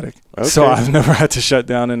that dramatic. So Okay. I've never had to shut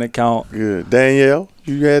down an account. Good. Danielle,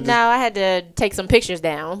 you had to, No, I had to take some pictures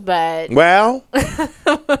down, but well,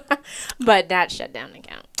 not shut down the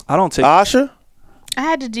account. I don't take. Asha? I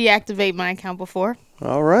had to deactivate my account before.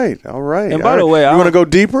 All right. And by the way, you want to go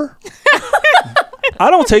deeper? I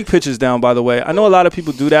don't take pictures down, by the way. I know a lot of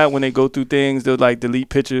people do that when they go through things. They'll like delete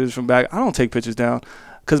pictures from back. I don't take pictures down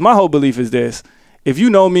because my whole belief is this. If you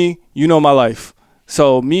know me, you know my life.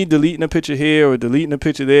 So me deleting a picture here or deleting a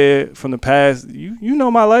picture there from the past, you know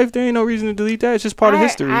my life. There ain't no reason to delete that. It's just part of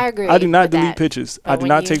history. I agree I do not with delete that. pictures. But I do when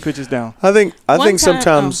not you- take pictures down. I think One time-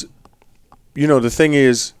 sometimes, the thing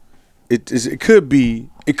is, it could be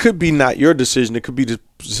not your decision. It could be the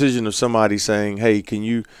decision of somebody saying, "Hey,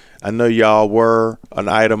 I know y'all were an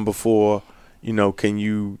item before. Can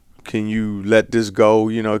you let this go?"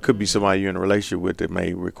 It could be somebody you're in a relationship with that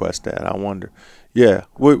may request that. I wonder. Yeah.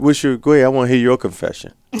 What's your? Go ahead. I want to hear your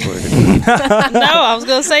confession. Go ahead. No, I was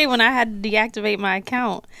gonna say when I had to deactivate my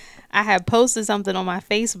account, I had posted something on my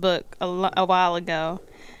Facebook a while ago,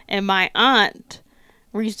 and my aunt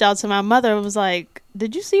reached out to my mother and was like,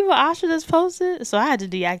 "Did you see what Asha just posted?" So I had to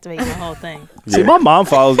deactivate the whole thing. See, my mom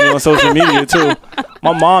follows me on social media too.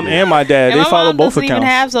 My mom and my dad, And they my follow mom both doesn't even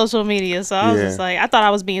accounts. have social media, so I was Yeah. just like, I thought I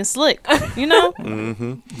was being slick, you know.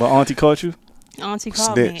 But auntie caught you. Auntie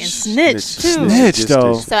called me and snitched too. Snitch,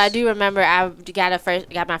 though. So I do remember I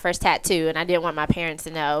got my first tattoo, and I didn't want my parents to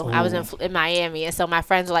know. I was in Miami, and so my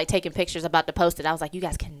friends were like taking pictures about to post it. I was like, "You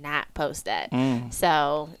guys cannot post that."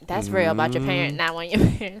 So that's real about your parent not wanting your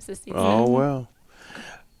parents to see. Oh well.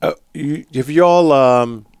 If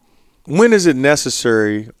y'all, when is it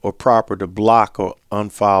necessary or proper to block or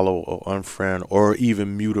unfollow or unfriend or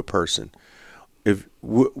even mute a person?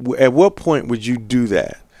 At what point would you do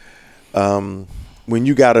that? When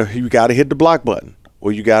you gotta hit the block button,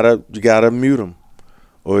 or you gotta mute them,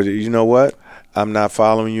 or you know what? I'm not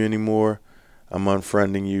following you anymore. I'm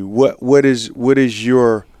unfriending you. What is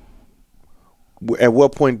your? At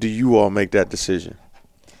what point do you all make that decision?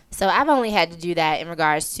 So I've only had to do that in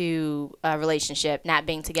regards to a relationship not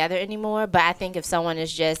being together anymore. But I think if someone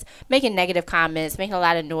is just making negative comments, making a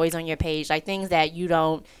lot of noise on your page, like things that you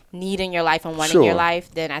don't need in your life and want in your Sure.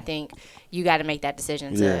 life, then I think you got to make that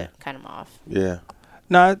decision to Yeah. cut them off. Yeah,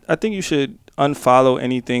 No, I think you should unfollow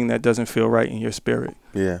anything that doesn't feel right in your spirit.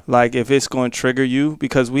 yeah. Like if it's going to trigger you,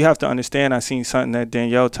 because we have to understand. I seen something that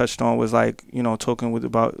Danielle touched on was like, talking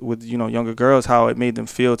with younger girls, how it made them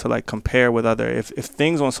feel to like compare with other. If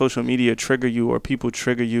things on social media trigger you or people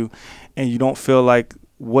trigger you, and you don't feel like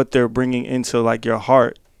what they're bringing into like your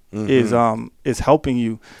heart is helping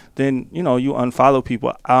you, then you unfollow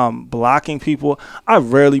people. Blocking people, I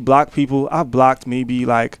rarely block people. I've blocked maybe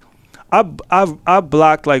like. I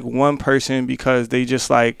blocked like one person because they just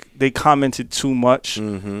like they commented too much,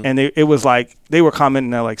 and it was like they were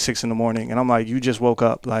commenting at like 6 a.m, and I'm like, you just woke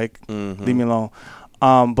up, like leave me alone.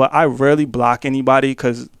 But I rarely block anybody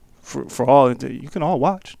because for all you can all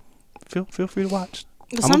watch. Feel free to watch.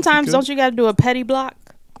 But sometimes don't you got to do a petty block?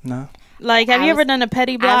 Nah. Like, have you ever done a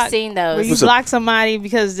petty block? I've seen those. Where you What's a- block somebody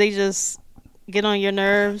because they just get on your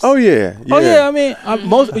nerves. Oh yeah. Oh yeah, I mean,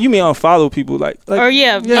 you mean unfollow people like Or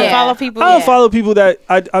follow people. I don't follow people that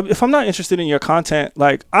I if I'm not interested in your content.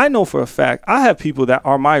 Like I know for a fact I have people that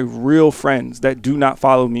are my real friends that do not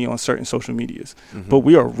follow me on certain social medias, but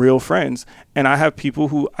we are real friends. And I have people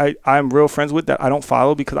who I'm real friends with that I don't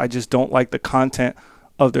follow because I just don't like the content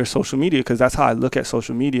of their social media, because that's how I look at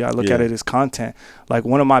social media. I look at it as content. Like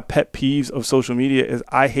one of my pet peeves of social media is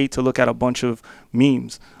I hate to look at a bunch of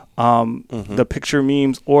memes. The picture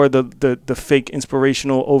memes or the fake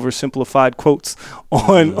inspirational oversimplified quotes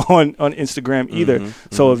on Instagram either.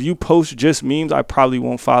 So if you post just memes, I probably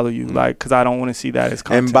won't follow you, like, because I don't want to see that as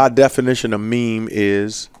content. And by definition, a meme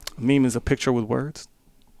is A meme is a picture with words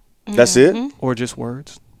that's it. or just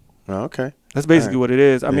words. Oh, okay. That's basically what it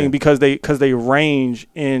is. I mean, because they range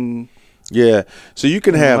in. Yeah, so you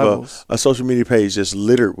can have levels. a social media page just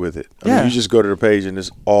littered with it. I mean, you just go to the page and it's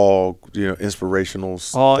all inspirational.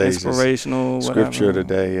 All stages, inspirational, scripture of the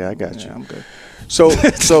whatever. day. Yeah, I got you. Yeah, I'm good. So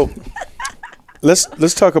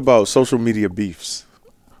let's talk about social media beefs.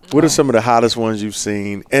 What are some of the hottest ones you've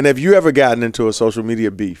seen? And have you ever gotten into a social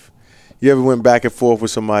media beef? You ever went back and forth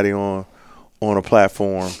with somebody on a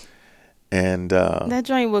platform? And That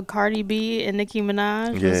joint with Cardi B and Nicki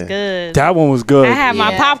Minaj was Yeah. good. That one was good. I had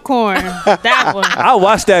my popcorn. That one. I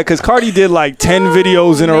watched that because Cardi did like 10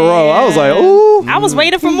 videos in a row. I was like, ooh. I was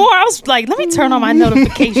waiting for more. I was like, let me turn on my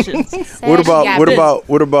notifications. what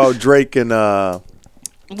about Drake and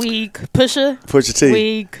Weak. Pusha T.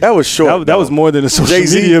 Weak. That was short. That was more than a social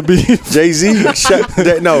Jay-Z. media beef. Jay-Z shut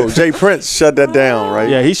that. No, Jay Prince shut that down, right?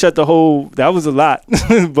 Yeah, he shut the whole. That was a lot,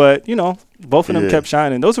 but both of them Yeah. kept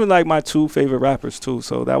shining. Those were like my two favorite rappers too.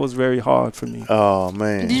 So that was very hard for me. Oh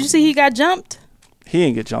man. Did you see he got jumped? He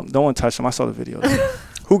didn't get jumped. No one touched him. I saw the video.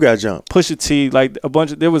 Who got jumped? Pusha T, like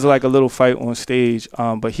there was like a little fight on stage,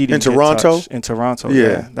 but he didn't In get Toronto? touched. In Toronto, Yeah.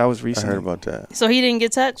 yeah, that was I recent. heard about that. So he didn't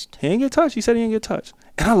get touched? He didn't get touched. He said he didn't get touched.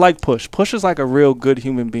 And I like Push. Push is like a real good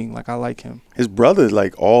human being. Like I like him. His brother is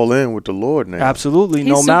like all in with the Lord now. Absolutely, He's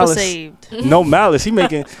no super malice. saved. No malice. He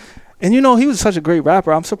making, and he was such a great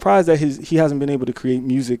rapper. I'm surprised that he hasn't been able to create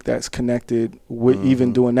music that's connected with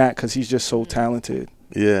even doing that because he's just so talented.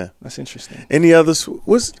 Yeah. That's interesting. Any others?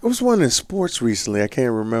 Was one in sports recently? I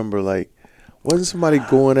can't remember. Like, wasn't somebody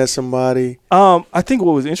going at somebody? I think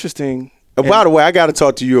what was interesting. By the way, I got to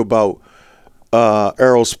talk to you about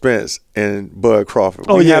Errol Spence and Bud Crawford.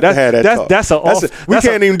 Oh We yeah, have to have that talk. we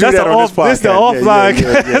can't even do that on this podcast. This the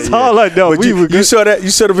offline. That's all I know. But you saw that? You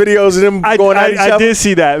saw the videos of them going at each other? I did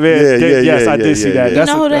see that, man. Yes, I did see that. You That's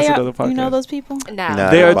know who they that's are? another podcast. You know those people? No. Nah.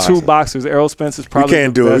 They are boxing. two boxers. Errol Spence is We probably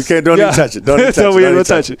can't the do it. We best. can't. Don't even touch it. Don't even touch So it. we Don't don't even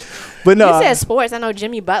touch it. But no. You said sports. I know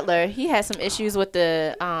Jimmy Butler. He had some issues with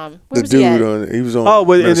the The dude he was on. Oh,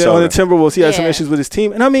 but on the Minnesota. Timberwolves, he had some Yeah. issues with his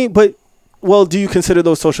team. And I mean, but well, do you consider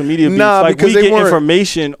those social media beefs? Nah, like because we they get weren't-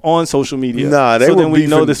 information on social media. Nah, they so were then we beefing.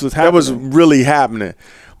 know this was happening. That was really happening.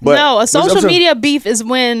 But No, a social I'm saying media beef is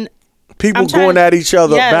when people I'm trying- going at each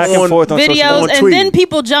other Yes. Back and on forth on social media. videos, on and tweet. then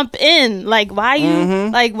people jump in. Like, why you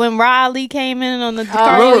Mm-hmm. like when Riley came in on the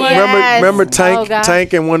Oh, Remember, yes. remember Oh, God.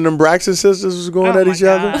 Tank and one of them Braxton sisters was going Oh at my each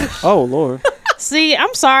other? gosh. Oh Lord, See,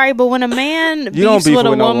 I'm sorry, but when a man you don't beefs beef with a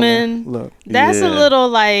with no woman, Look, that's Yeah. a little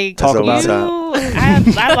like Talk That's about over you. the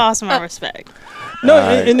top. I lost my respect. no,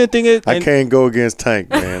 Alright. and the thing is, I and- can't go against Tank,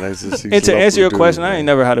 man. That's just, he's And to a answer your lovely question, dude, I man. ain't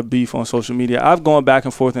never had a beef on social media. I've gone back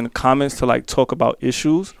and forth in the comments to like talk about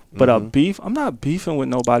issues, but a beef, I'm not beefing with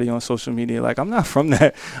nobody on social media. Like I'm not from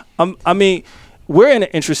that. I mean, we're in an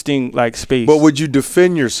interesting like space. But would you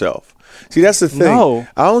defend yourself? See, that's the thing. No.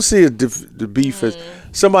 I don't see the beef as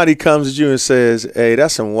somebody comes at you and says, "Hey,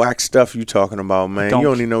 that's some whack stuff you talking about, man. Don't. You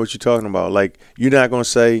don't even know what you're talking about." Like, you're not gonna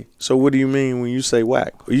say, "So what do you mean when you say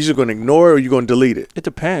whack?" Are you just gonna ignore it or are you gonna delete it? It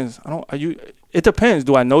depends. It depends.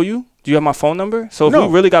 Do I know you? Do you have my phone number? So if No.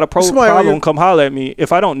 we really got a Somebody on problem, your- come holler at me.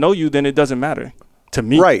 If I don't know you, then it doesn't matter to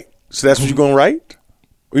me. Right. So that's what you're gonna write?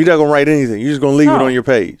 Or you're not gonna write anything. You're just gonna leave it No. on your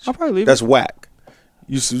page. I'll probably leave That's it. whack.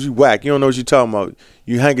 You whack. You don't know what you're talking about.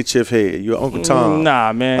 You handkerchief head. You're Uncle Tom.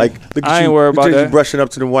 Nah, man. Like, look at I you. ain't worried look about at you that. brushing up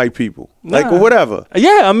to the white people. Like, Nah. or whatever.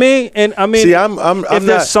 Yeah, I mean, See, I'm if not.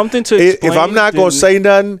 there's something to If explain, I'm not gonna then- say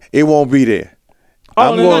nothing, it won't be there.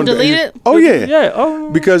 Oh, I'm no, You gonna delete it? Oh yeah. Yeah. Oh,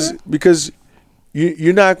 Because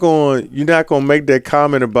you're not gonna make that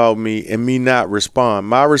comment about me and me not respond.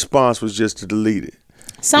 My response was just to delete it.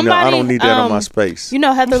 Somebody, I don't need that on my space. You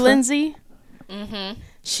know Heather Lindsay?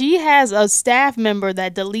 She has a staff member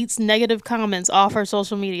that deletes negative comments off her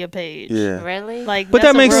social media page. Yeah. Really? Like, But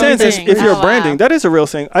that's that a makes real sense thing. if you're Oh, branding. wow. That is a real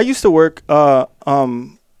thing. I used to work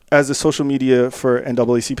as a social media for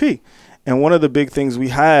NAACP. And one of the big things we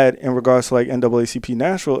had in regards to like NAACP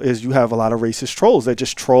Nashville is you have a lot of racist trolls that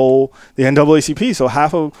just troll the NAACP. So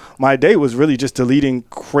half of my day was really just deleting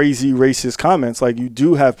crazy racist comments. Like you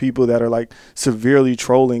do have people that are like severely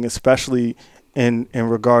trolling, especially in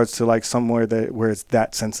regards to like somewhere where it's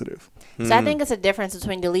that sensitive. So I think it's a difference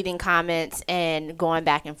between deleting comments and going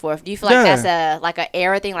back and forth. Do you feel like Yeah. that's a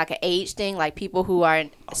era thing, like an age thing? Like people who are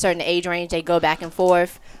in a certain age range, they go back and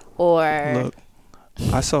forth, or Look,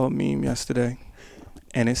 I saw a meme yesterday,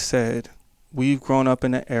 and it said, "We've grown up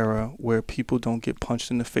in an era where people don't get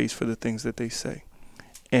punched in the face for the things that they say."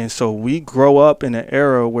 And so we grow up in an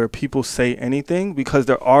era where people say anything because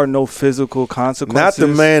there are no physical Not consequences. the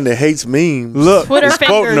man that hates memes. Look, Twitter He's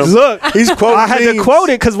quoting fingers. them. look. He's quoting I had to memes. quote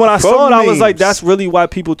it because when I saw Quote it, I was like, memes. that's really why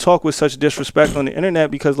people talk with such disrespect on the internet,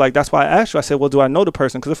 because like that's why I asked you. I said, well, do I know the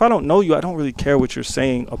person? Because if I don't know you, I don't really care what you're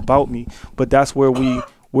saying about me. But that's where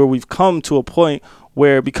we've come to a point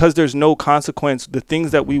where, because there's no consequence, the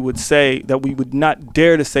things that we would say that we would not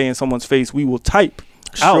dare to say in someone's face, we will type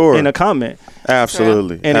Sure. out in a comment.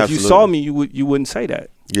 Absolutely. And if you saw Absolutely. me, you wouldn't say that.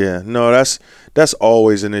 Yeah, no, that's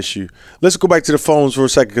always an issue. Let's go back to the phones for a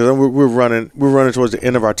second because we're running towards the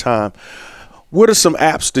end of our time. What are some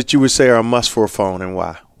apps that you would say are a must for a phone, and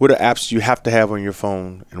why? What are apps you have to have on your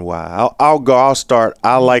phone, and why? I'll start.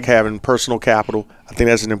 I like having Personal Capital. I think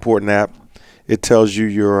that's an important app. It tells you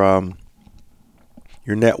your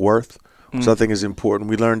net worth, which I think is important.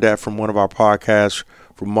 We learned that from one of our podcasts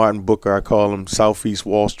from Martin Booker. I call him Southeast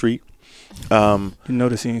Wall Street. You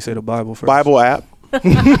notice he didn't say the Bible first. Bible app.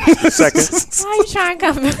 Second, Why are you trying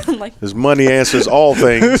to come? Like, because money answers all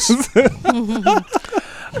things.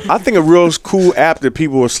 I think a real cool app that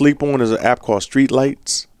people will sleep on is an app called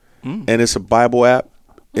Streetlights, and it's a Bible app,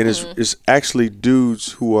 and it's actually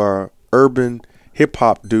dudes who are urban hip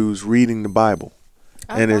hop dudes reading the Bible,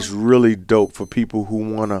 and it's really dope for people who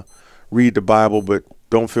want to read the Bible but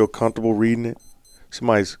don't feel comfortable reading it.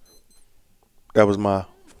 That was my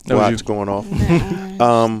watch going off.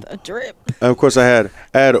 A drip. And of course, I had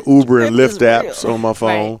a Uber and Lyft apps on my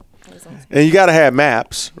phone, and you got to have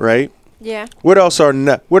maps, right? yeah. What else are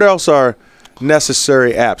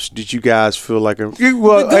necessary apps? Did you guys feel like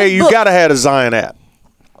you got to have a Zion app?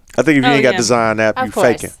 I think if you ain't got the Zion app, Of you course.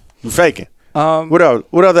 faking. You faking. What else?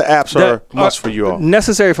 What other apps are must for you all?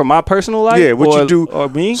 Necessary for my personal life? Yeah, what you do? Or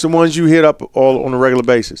me? Some ones you hit up all on a regular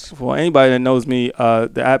basis. For anybody that knows me,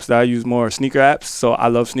 the apps that I use more are sneaker apps. So I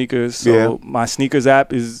love sneakers. So my sneakers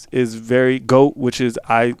app is very GOAT, which is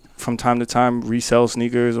I from time to time resell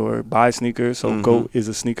sneakers or buy sneakers. So GOAT is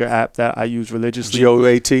a sneaker app that I use religiously. GOAT.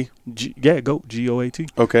 GOAT. GOAT.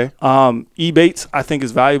 Okay. Ebates I think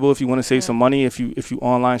is valuable if you want to save some money. If you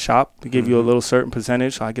online shop, they give you a little certain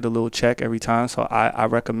percentage. So I get a little check every time. So I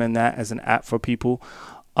recommend that as an app for people.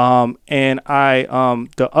 And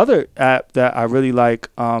the other app that I really like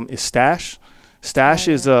is Stash. Stash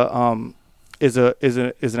is an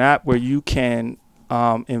app where you can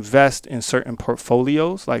invest in certain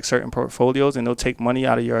portfolios, and they'll take money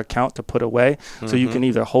out of your account to put away. So you can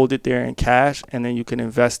either hold it there in cash, and then you can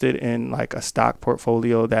invest it in like a stock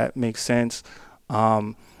portfolio that makes sense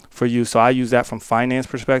for you. So I use that from finance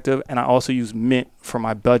perspective, and I also use Mint for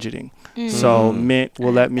my budgeting. So Mint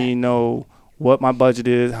will let me know what my budget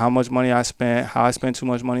is, how much money I spent, how I spent too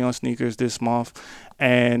much money on sneakers this month,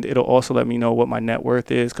 and it'll also let me know what my net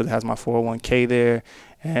worth is because it has my 401k there,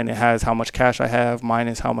 and it has how much cash I have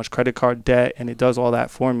minus how much credit card debt, and it does all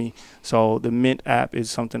that for me. So the Mint app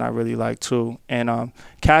is something I really like too. And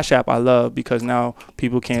Cash App I love because now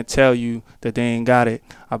people can't tell you that they ain't got it.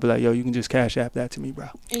 I'll be like, yo, you can just Cash App that to me, bro.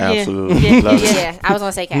 Absolutely. Love it. Yeah. I was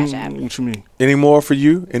gonna say Cash App. What you mean? Any more for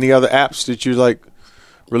you? Any other apps that you like?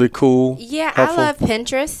 Really cool. Yeah, helpful? I love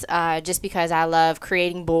Pinterest just because I love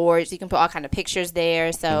creating boards. You can put all kind of pictures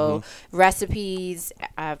there. So recipes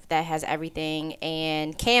that has everything,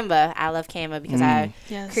 and Canva. I love Canva because I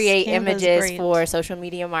create Canva's images great. for social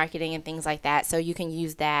media marketing and things like that. So you can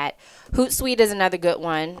use that. Hootsuite is another good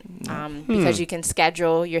one because you can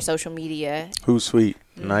schedule your social media. Hootsuite.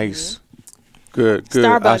 Nice. Good.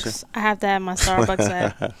 Starbucks. Asha. I have to have my Starbucks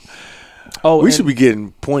app. Oh, We should be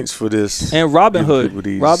getting points for this. And Giving people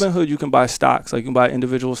these. Robinhood, you can buy stocks. Like you can buy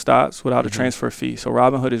individual stocks without a transfer fee. So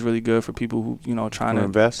Robinhood is really good for people who trying to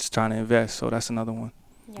invest. So that's another one.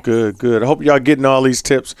 Yes. Good. I hope y'all getting all these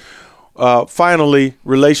tips. Finally,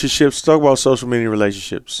 relationships. Talk about social media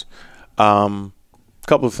relationships.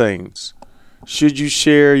 Couple of things. Should you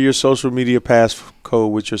share your social media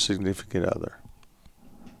passcode with your significant other?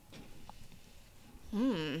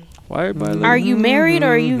 Why everybody? Are you married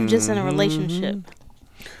or are you just in a relationship?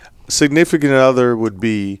 Significant other would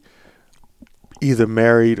be either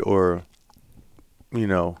married or,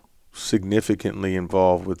 significantly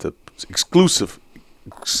involved with the exclusive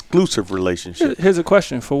relationship. Here's a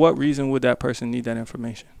question: for what reason would that person need that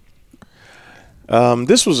information?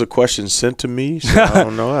 This was a question sent to me, so I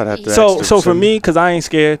don't know. I'd have to ask them. So for me, because I ain't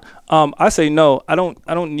scared, I say no. I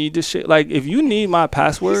don't need this shit. Like if you need my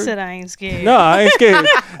password, He said I ain't scared. no, I ain't scared.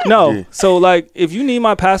 No. Yeah. So like if you need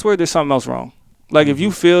my password, there's something else wrong. Like if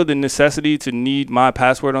you feel the necessity to need my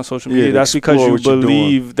password on social media, that's because explore you what you're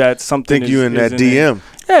believe that something think you in that there. DM.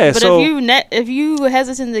 Yeah. But so if you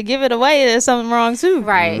hesitant to give it away, there's something wrong too.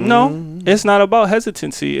 Right. no, it's not about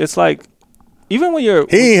hesitancy. It's like even when you're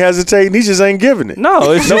He ain't hesitating. He just ain't giving it.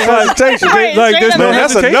 no, it's No just like hesitation. Right, like there's straight no No,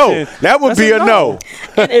 that's a hesitation. no. That would That's be a a no.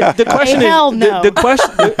 The question hell is no. the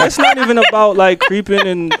question. It's not even about like creeping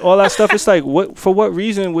and all that stuff. It's like for what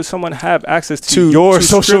reason would someone have access to your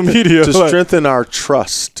social strengthen- media? to Like, strengthen our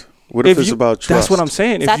trust. What if it's you- about trust? That's what I'm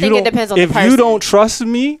saying. So I think it depends on the if you person. don't trust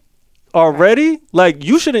me already, like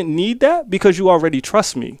you shouldn't need that because you already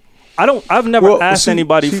trust me. I've never Well, asked see-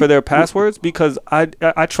 anybody see- for their passwords because I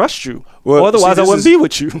trust you. Well, Otherwise, see, I this wouldn't is- be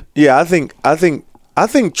with you. Yeah, I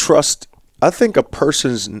think trust. I think a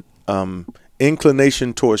person's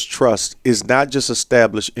inclination towards trust is not just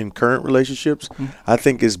established in current relationships. I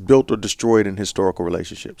think it's built or destroyed in historical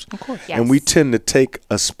relationships. Of course. Yes. And we tend to take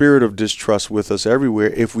a spirit of distrust with us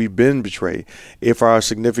everywhere if we've been betrayed. If our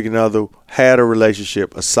significant other had a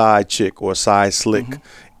relationship, a side chick or a side slick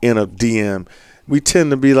in a DM, we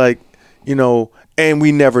tend to be like, and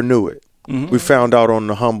we never knew it. We found out on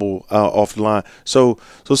the Humble off the line. So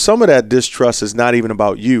some of that distrust is not even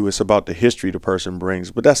about you. It's about the history the person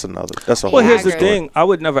brings. But that's a whole. Well, here's the agree. thing. I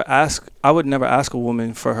would never ask a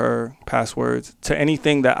woman for her passwords to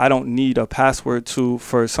anything that I don't need a password to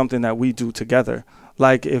for something that we do together.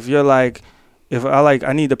 Like if you're like,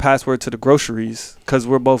 I need the password to the groceries because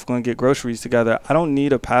we're both going to get groceries together. I don't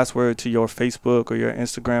need a password to your Facebook or your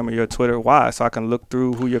Instagram or your Twitter. Why? So I can look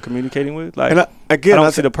through who you're communicating with. Like, I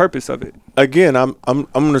don't see the purpose of it. Again, I'm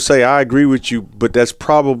going to say I agree with you, but that's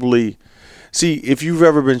probably, see, if you've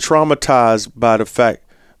ever been traumatized by the fact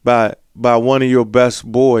by one of your best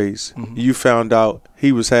boys, you found out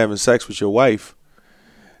he was having sex with your wife.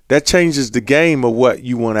 That changes the game of what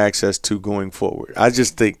you want access to going forward. I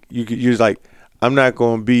just think you're like, I'm not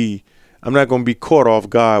going to be caught off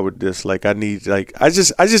guard with this. Like I think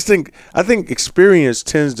experience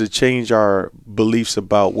tends to change our beliefs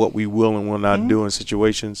about what we will and will not do in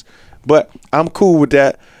situations. But I'm cool with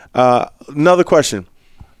that. Another question.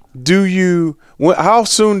 How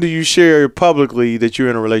soon do you share publicly that you're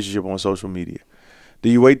in a relationship on social media? Do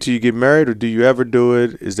you wait till you get married or do you ever do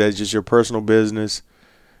it? Is that just your personal business?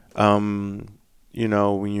 When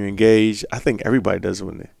you engage, I think everybody does it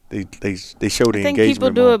when they show the engagement. I think people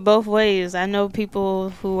do it both ways. I know people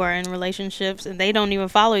who are in relationships and they don't even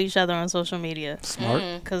follow each other on social media. Smart.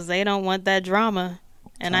 Because they don't want that drama.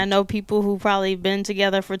 And I know people who probably been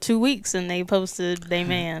together for 2 weeks and they posted they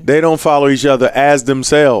man. They don't follow each other as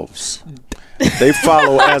themselves. They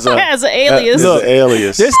follow as an alias.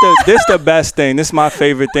 Alias. This the best thing. This is my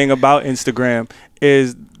favorite thing about Instagram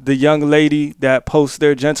is the young lady that posts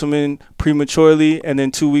their gentleman prematurely and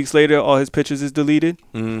then 2 weeks later all his pictures is deleted.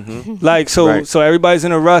 Like so everybody's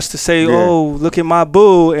in a rush to say, oh, look at my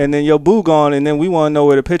boo, and then your boo gone, and then we want to know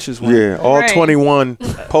where the pictures went. Yeah, all 21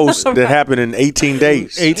 posts that happened in 18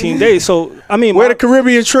 days. 18 days. So I mean, where the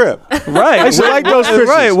Caribbean trip? Right. I used to like those pictures.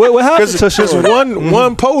 Right. What happened? Because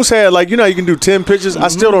one post had you can do 10 pictures. I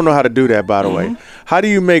still don't know how to do that, by the way. How do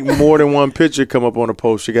you make more than one picture come up on a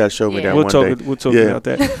post? You got to show me that one day. We'll talk about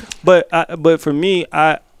that. But for me,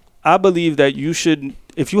 I believe that you should,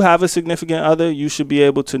 if you have a significant other, you should be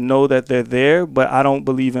able to know that they're there, but I don't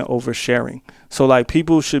believe in oversharing. So like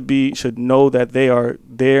people should know that they are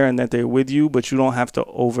there and that they're with you, but you don't have to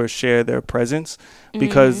overshare their presence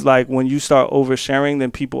because like when you start oversharing,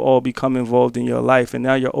 then people all become involved in your life and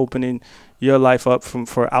now you're opening your life up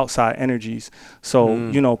for outside energies.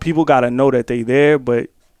 So, people got to know that they there, but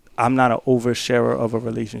I'm not an oversharer of a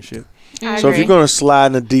relationship. So if you're going to slide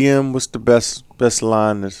in a DM, what's the best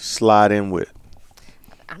line to slide in with?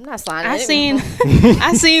 I'm not sliding. I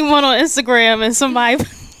seen one on Instagram and somebody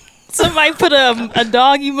put a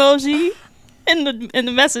dog emoji in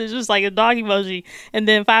the message. It was like a dog emoji, and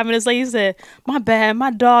then 5 minutes later he said, "My bad,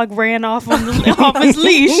 my dog ran off off his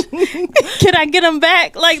leash. Can I get him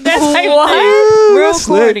back?" Like that type of thing. Real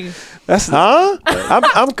corny.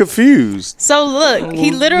 I'm confused. So look,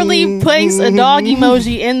 he literally placed a dog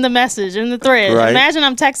emoji in the message in the thread. Right. Imagine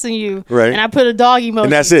I'm texting you, right, and I put a dog emoji,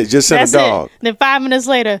 and that's it. Just send a dog. It. Then 5 minutes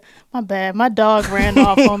later, my bad, my dog ran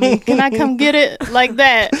off on me. Can I come get it? Like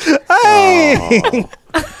that. Hey.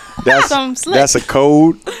 That's a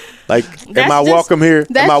code. Like, am I welcome here?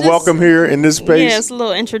 Am I welcome here in this space? Yeah, it's a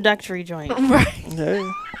little introductory joint. Right.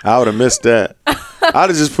 Yeah. I would have missed that. I'd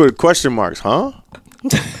have just put question marks, huh?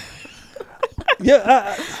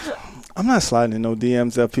 Yeah, I'm not sliding in no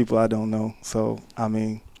DMs of people I don't know. So, I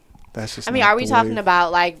mean, that's just. Are we talking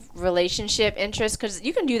about like relationship interest? Because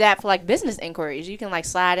you can do that for like business inquiries. You can like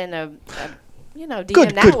slide in a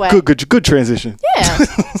DM that way. Good transition. Yeah.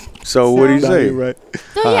 So what do you say? Right.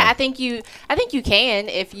 So yeah, I think you can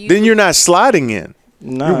if you. Then you're not sliding in.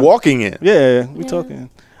 Nah. You're walking in. Yeah, we talking.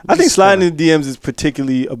 I think sliding in DMs is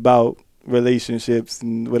particularly about relationships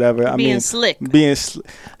and whatever. Being slick. Being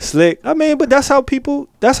slick. I mean, but that's how people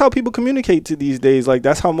communicate to these days. Like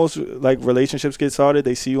that's how most like relationships get started.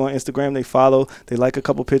 They see you on Instagram, they follow, they like a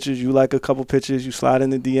couple pictures, you like a couple pictures, you slide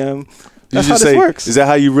in the DM. That's how this works. Is that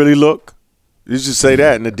how you really look? You just say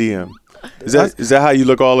that in the DM. Is that how you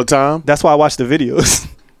look all the time? That's why I watch the videos.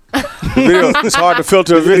 It's hard to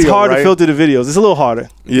filter a video. It's hard to filter the videos. It's a little harder.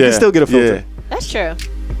 Yeah. You can still get a filter. Yeah. That's true.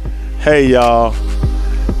 Hey y'all,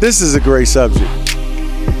 this is a great subject.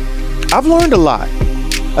 I've learned a lot.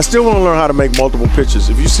 I still want to learn how to make multiple pictures.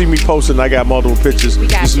 If you see me posting I got multiple pictures,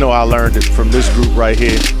 just know I learned it from this group right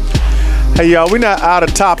here. Hey y'all, we're not out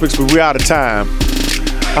of topics, but we're out of time.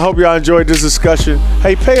 I hope y'all enjoyed this discussion.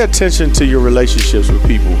 Hey, pay attention to your relationships with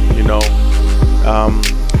people,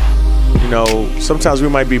 sometimes we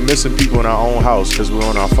might be missing people in our own house because we're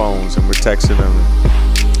on our phones and we're texting them.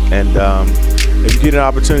 And if you get an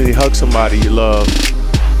opportunity to hug somebody you love,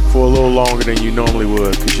 for a little longer than you normally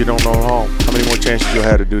would, because you don't know how many more chances you'll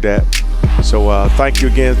have to do that. So thank you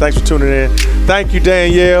again. Thanks for tuning in. Thank you,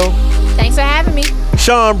 Danielle. Thanks for having me.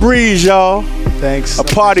 Sean Breeze, y'all. Thanks. A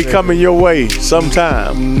party coming your way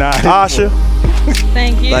sometime. Asha.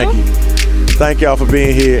 Thank you. Thank you. Thank y'all for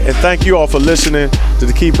being here. And thank you all for listening to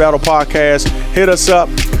the Keep Battle Podcast. Hit us up.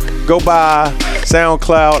 Go by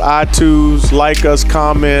SoundCloud, iTunes, like us,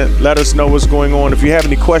 comment, let us know what's going on. If you have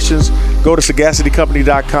any questions, go to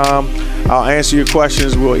sagacitycompany.com. I'll answer your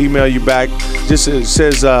questions. We'll email you back. Just it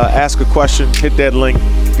says ask a question. Hit that link.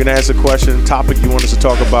 You can ask a question, topic you want us to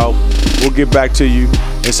talk about. We'll get back to you.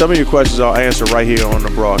 And some of your questions I'll answer right here on the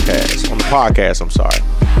podcast, on the podcast, I'm sorry.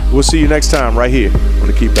 We'll see you next time right here on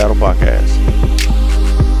the Keep Battle Podcast.